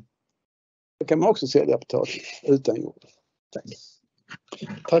bilden. Då kan man också sälja potatis utan jord. Tack.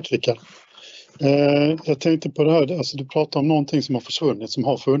 Tack Rickard. Jag tänkte på det här, alltså du pratar om någonting som har försvunnit, som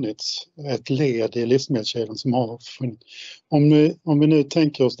har funnits. Ett led i livsmedelskedjan som har funnits. Om vi nu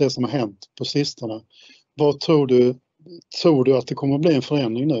tänker oss det som har hänt på sistone, vad tror du att det kommer att bli en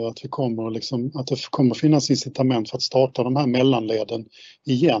förändring nu? Att det kommer finnas incitament för att starta de här mellanleden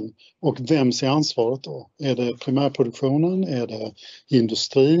igen? Och vem ser ansvaret då? Är det primärproduktionen? Är det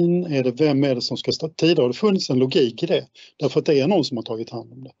industrin? Vem är det som ska starta? Tidigare har det funnits en logik i det. Därför att det är någon som har tagit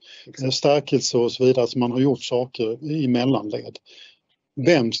hand om det. Stärkelse och så vidare, som man har gjort saker i mellanled.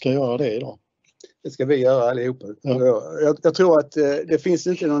 Vem ska göra det idag? Det ska vi göra allihopa. Ja. Jag tror att det finns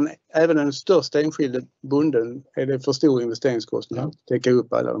inte någon, även den största enskilde bonden är det för stor investeringskostnad att täcka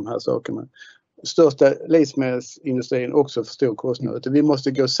upp alla de här sakerna. Största livsmedelsindustrin också för stor kostnad. Vi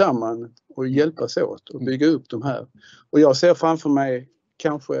måste gå samman och hjälpas åt och bygga upp de här. Och jag ser framför mig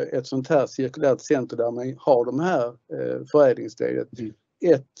kanske ett sånt här cirkulärt center där man har de här förädlingssteget.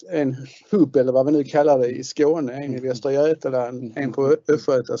 En hubb eller vad vi nu kallar det i Skåne, en i Västra Götaland, en på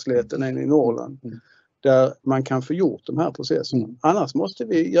Östgötaslätten, en i Norrland. Där man kan få gjort de här processerna. Annars måste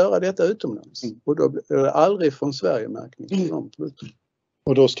vi göra detta utomlands. Och då blir det aldrig från Sverige-märkning.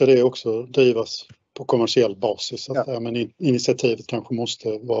 Och då ska det också drivas på kommersiell basis. Men initiativet kanske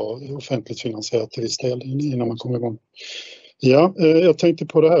måste vara offentligt finansierat till viss del innan man kommer igång. Ja, jag tänkte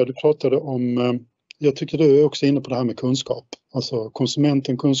på det här, du pratade om... Jag tycker du är också inne på det här med kunskap. Alltså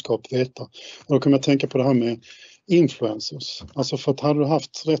konsumenten, kunskap, veta. Och då kan jag tänka på det här med influencers. Alltså för att hade du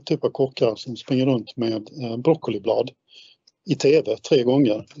haft rätt typ av kockar som springer runt med broccoliblad i tv 3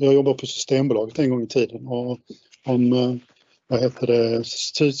 gånger. Jag jobbar på Systembolaget en gång i tiden. Och om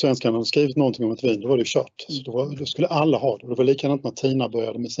Sydsvenskan hade skrivit någonting om ett vin, då var det kört. Så då skulle alla ha det. Det var likadant när Tina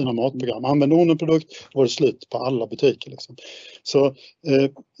började med sina matprogram. Använde hon en produkt, då var det slut på alla butiker. Liksom. Så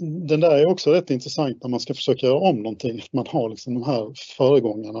den där är också rätt intressant när man ska försöka göra om någonting. Man har liksom de här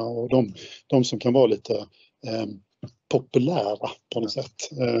föregångarna och de som kan vara lite populära på något sätt.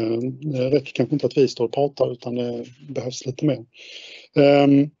 Det räcker kanske inte att vi står och pratar utan det behövs lite mer.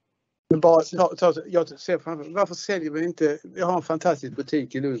 Jag ser framför, varför säljer vi inte, jag har en fantastisk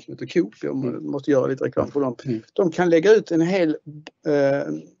butik i Lund som heter Coop, jag måste göra lite reklam för dem. De kan lägga ut en hel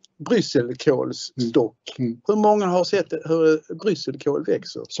brysselkålsstock. Hur många har sett hur brysselkål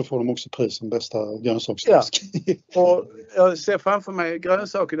växer? Så får de också pris som bästa grönsaksfisk. Ja. Och jag ser framför mig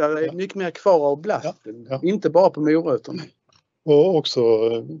grönsaker där det är mycket mer kvar av blasten. Ja. Inte bara på morötterna. Och också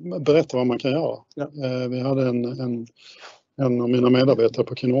berätta vad man kan göra. Ja. Vi hade en av mina medarbetare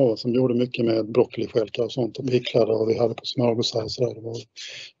på Kinova som gjorde mycket med broccolistjälkar och sånt och picklade och vi hade på smörgåsar och sådär.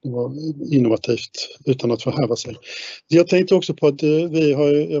 Det var innovativt utan att förhäva sig. Jag tänkte också på att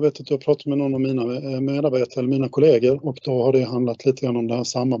jag vet att du har pratat med någon av mina medarbetare eller mina kollegor och då har det handlat lite grann om det här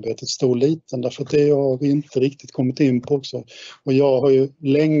samarbetet stor liten därför att det har vi inte riktigt kommit in på också. Och jag har ju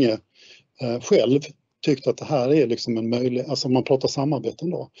länge själv tyckt att det här är liksom en möjlighet, alltså om man pratar samarbeten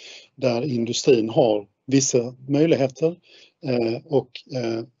då, där industrin har vissa möjligheter och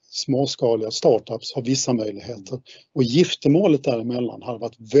småskaliga startups har vissa möjligheter. Och giftermålet däremellan har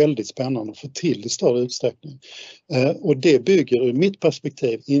varit väldigt spännande att få till i större utsträckning. Och det bygger ur mitt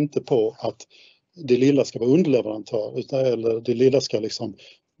perspektiv inte på att det lilla ska vara underleverantör eller det lilla ska liksom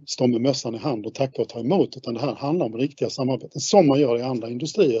stå med mössan i hand och tacka och ta emot, utan det här handlar om riktiga samarbeten som man gör i andra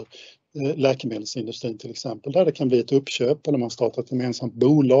industrier. Läkemedelsindustrin till exempel, där det kan bli ett uppköp eller man startar ett gemensamt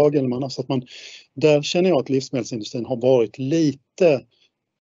bolag eller där känner jag att livsmedelsindustrin har varit lite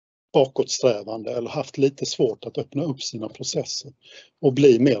bakåtsträvande eller haft lite svårt att öppna upp sina processer och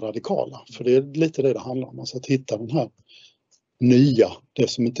bli mer radikala, för det är lite det handlar om, alltså att hitta den här nya, det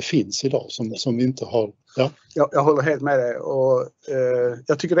som inte finns idag, som vi inte har. Ja. Jag håller helt med dig och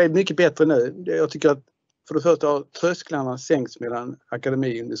jag tycker det är mycket bättre nu. Jag tycker att för det första har trösklarna sänkts mellan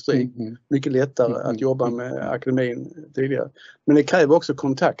akademi och industri. Mycket lättare att jobba med akademin tidigare. Men det kräver också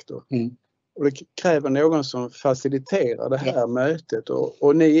kontakter. Och det kräver någon som faciliterar det här mötet.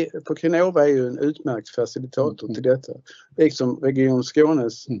 Och ni på Kinova är ju en utmärkt facilitator till detta. Liksom Region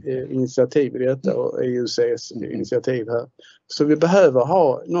Skånes initiativ i detta och EUCs initiativ här. Så vi behöver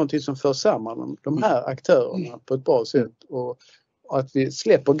ha någonting som för samman de här aktörerna på ett bra sätt. Och att vi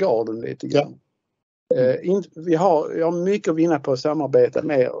släpper garden lite grann. Jag har mycket att vinna på att samarbeta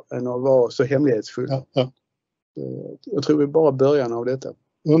med än att vara så hemlighetsfull. Jag tror vi bara början av detta.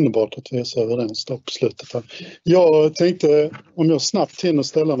 Underbart att vi är så överens på slutet här. Jag tänkte om jag snabbt hinner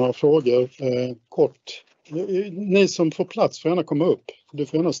ställa några frågor kort. Ni som får plats får gärna komma upp. Du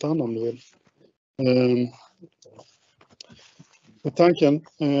får gärna stanna om du vill. Tanken,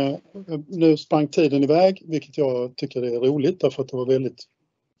 nu sprang tiden iväg, vilket jag tycker är roligt därför att det var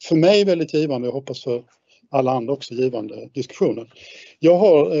för mig väldigt givande, jag hoppas för alla andra också givande diskussioner. Jag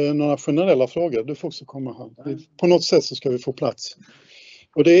har några generella frågor, du får också komma här. På något sätt så ska vi få plats.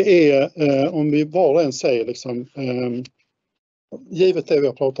 Och det är om vi var och en säger liksom, givet det vi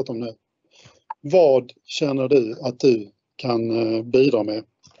har pratat om nu, vad känner du att du kan bidra med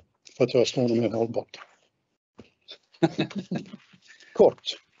för att göra Skåne mer hållbart? Kort.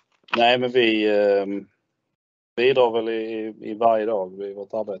 Nej, men vi bidrar väl i varje dag i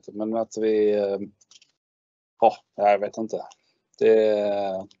vårt arbete, men att vi jag vet inte.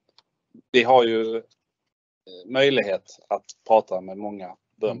 Vi har ju möjlighet att prata med många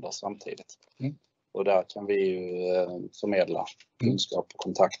bönder samtidigt. Och där kan vi ju förmedla kunskap,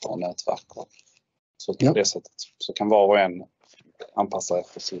 kontakter och nätverk. Så på det sättet så kan var och en anpassa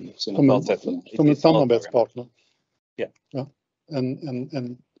efter sina förutsättningar. Som en samarbetspartner. Ja.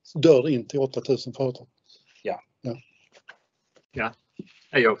 En dörr in till 8000 företag. Ja.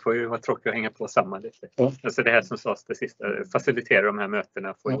 Jag får ju vara tråkig att hänga på samma lite. Alltså det här som sades det sista, facilitera de här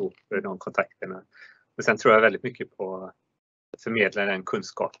mötena, få ihop de kontakterna. Och sen tror jag väldigt mycket på att förmedla den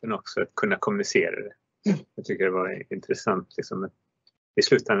kunskapen också, att kunna kommunicera det. Jag tycker det var intressant liksom, att i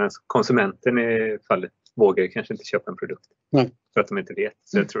slutändan konsumenten i fallet vågar kanske inte köpa en produkt. För att de inte vet.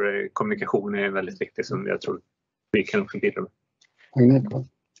 Så jag tror att kommunikation är väldigt viktigt som jag tror vi kan också bidra med.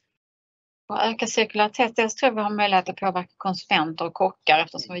 Och öka cirkularitet, jag tror vi har möjlighet att påverka konsumenter och kockar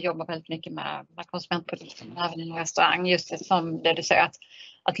eftersom vi jobbar väldigt mycket med konsumentprodukter även inom restaurang. Just det som det du säger,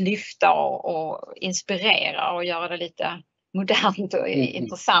 att lyfta och inspirera och göra det lite modernt och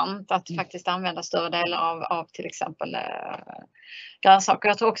intressant att faktiskt använda större delar av till exempel grönsaker.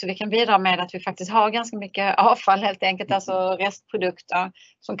 Jag tror också vi kan bidra med att vi faktiskt har ganska mycket avfall helt enkelt, alltså restprodukter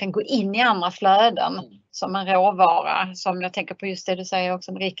som kan gå in i andra flöden som en råvara. Som jag tänker på just det du säger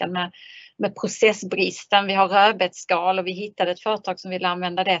också Rickard med processbristen. Vi har rödbetsskal och vi hittade ett företag som vill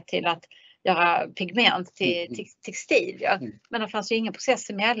använda det till att göra pigment till textil. Ja. Men det fanns ju ingen process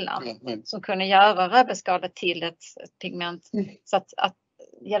emellan som kunde göra rödbetsskalet till ett pigment. Så att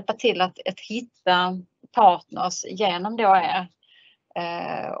hjälpa till att hitta partners genom då är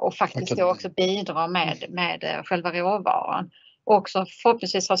och faktiskt då också bidra med själva råvaran. Och också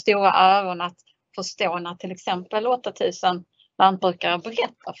förhoppningsvis ha stora öron att förstå när till exempel 8000 lantbrukare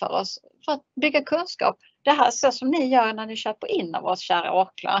berättar för oss för att bygga kunskap. Det här så som ni gör när ni köper in av oss kära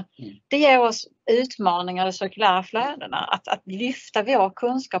åklar. Det ger oss utmaningar i cirkulära flödena. Att lyfta vår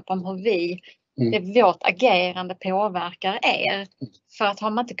kunskap om hur vårt agerande påverkar er. För att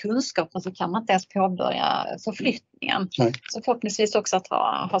har man inte kunskapen så kan man inte ens påbörja förflyttningen. Så förhoppningsvis också att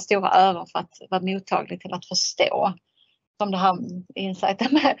ha stora öron för att vara mottaglig till att förstå. Som det här insighten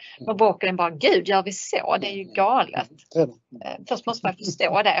med broccoli, bara gud gör vi så? Det är ju galet. Först måste man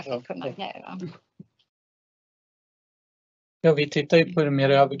förstå det för att kunna agera. Ja, vi tittar ju på det mer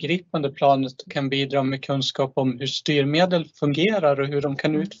övergripande planet och kan bidra med kunskap om hur styrmedel fungerar och hur de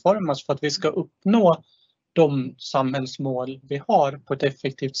kan utformas för att vi ska uppnå de samhällsmål vi har på ett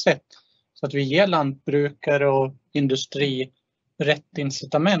effektivt sätt. Så att vi ger lantbrukare och industri rätt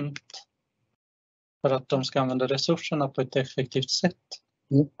incitament för att de ska använda resurserna på ett effektivt sätt.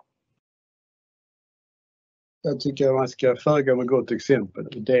 Jag tycker att man ska föregå med gott exempel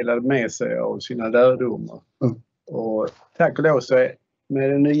och dela med sig av sina lärdomar. Och tack och lov så är med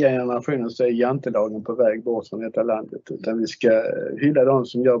den nya generationen så är jantelagen på väg bort från detta landet. Utan vi ska hylla de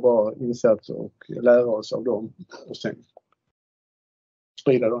som gör bra insatser och lära oss av dem och sen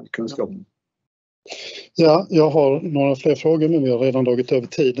sprida den kunskapen. Ja, jag har några fler frågor men vi har redan dragit över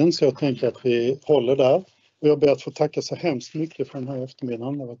tiden så jag tänker att vi håller där. Och jag ber att få tacka så hemskt mycket för den här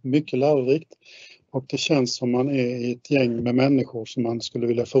eftermiddagen. Det har varit mycket lärorikt och det känns som man är i ett gäng med människor som man skulle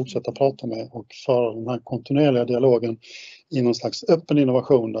vilja fortsätta prata med och föra den här kontinuerliga dialogen i någon slags öppen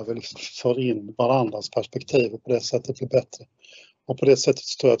innovation där vi liksom för in varandras perspektiv och på det sättet blir bättre. Och på det sättet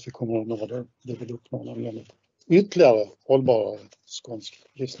så tror jag att vi kommer att nå det vi vill uppnå när det gäller ytterligare hållbara skånsk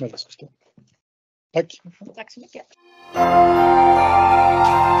livsmedelssystem. Tack! Tack så mycket!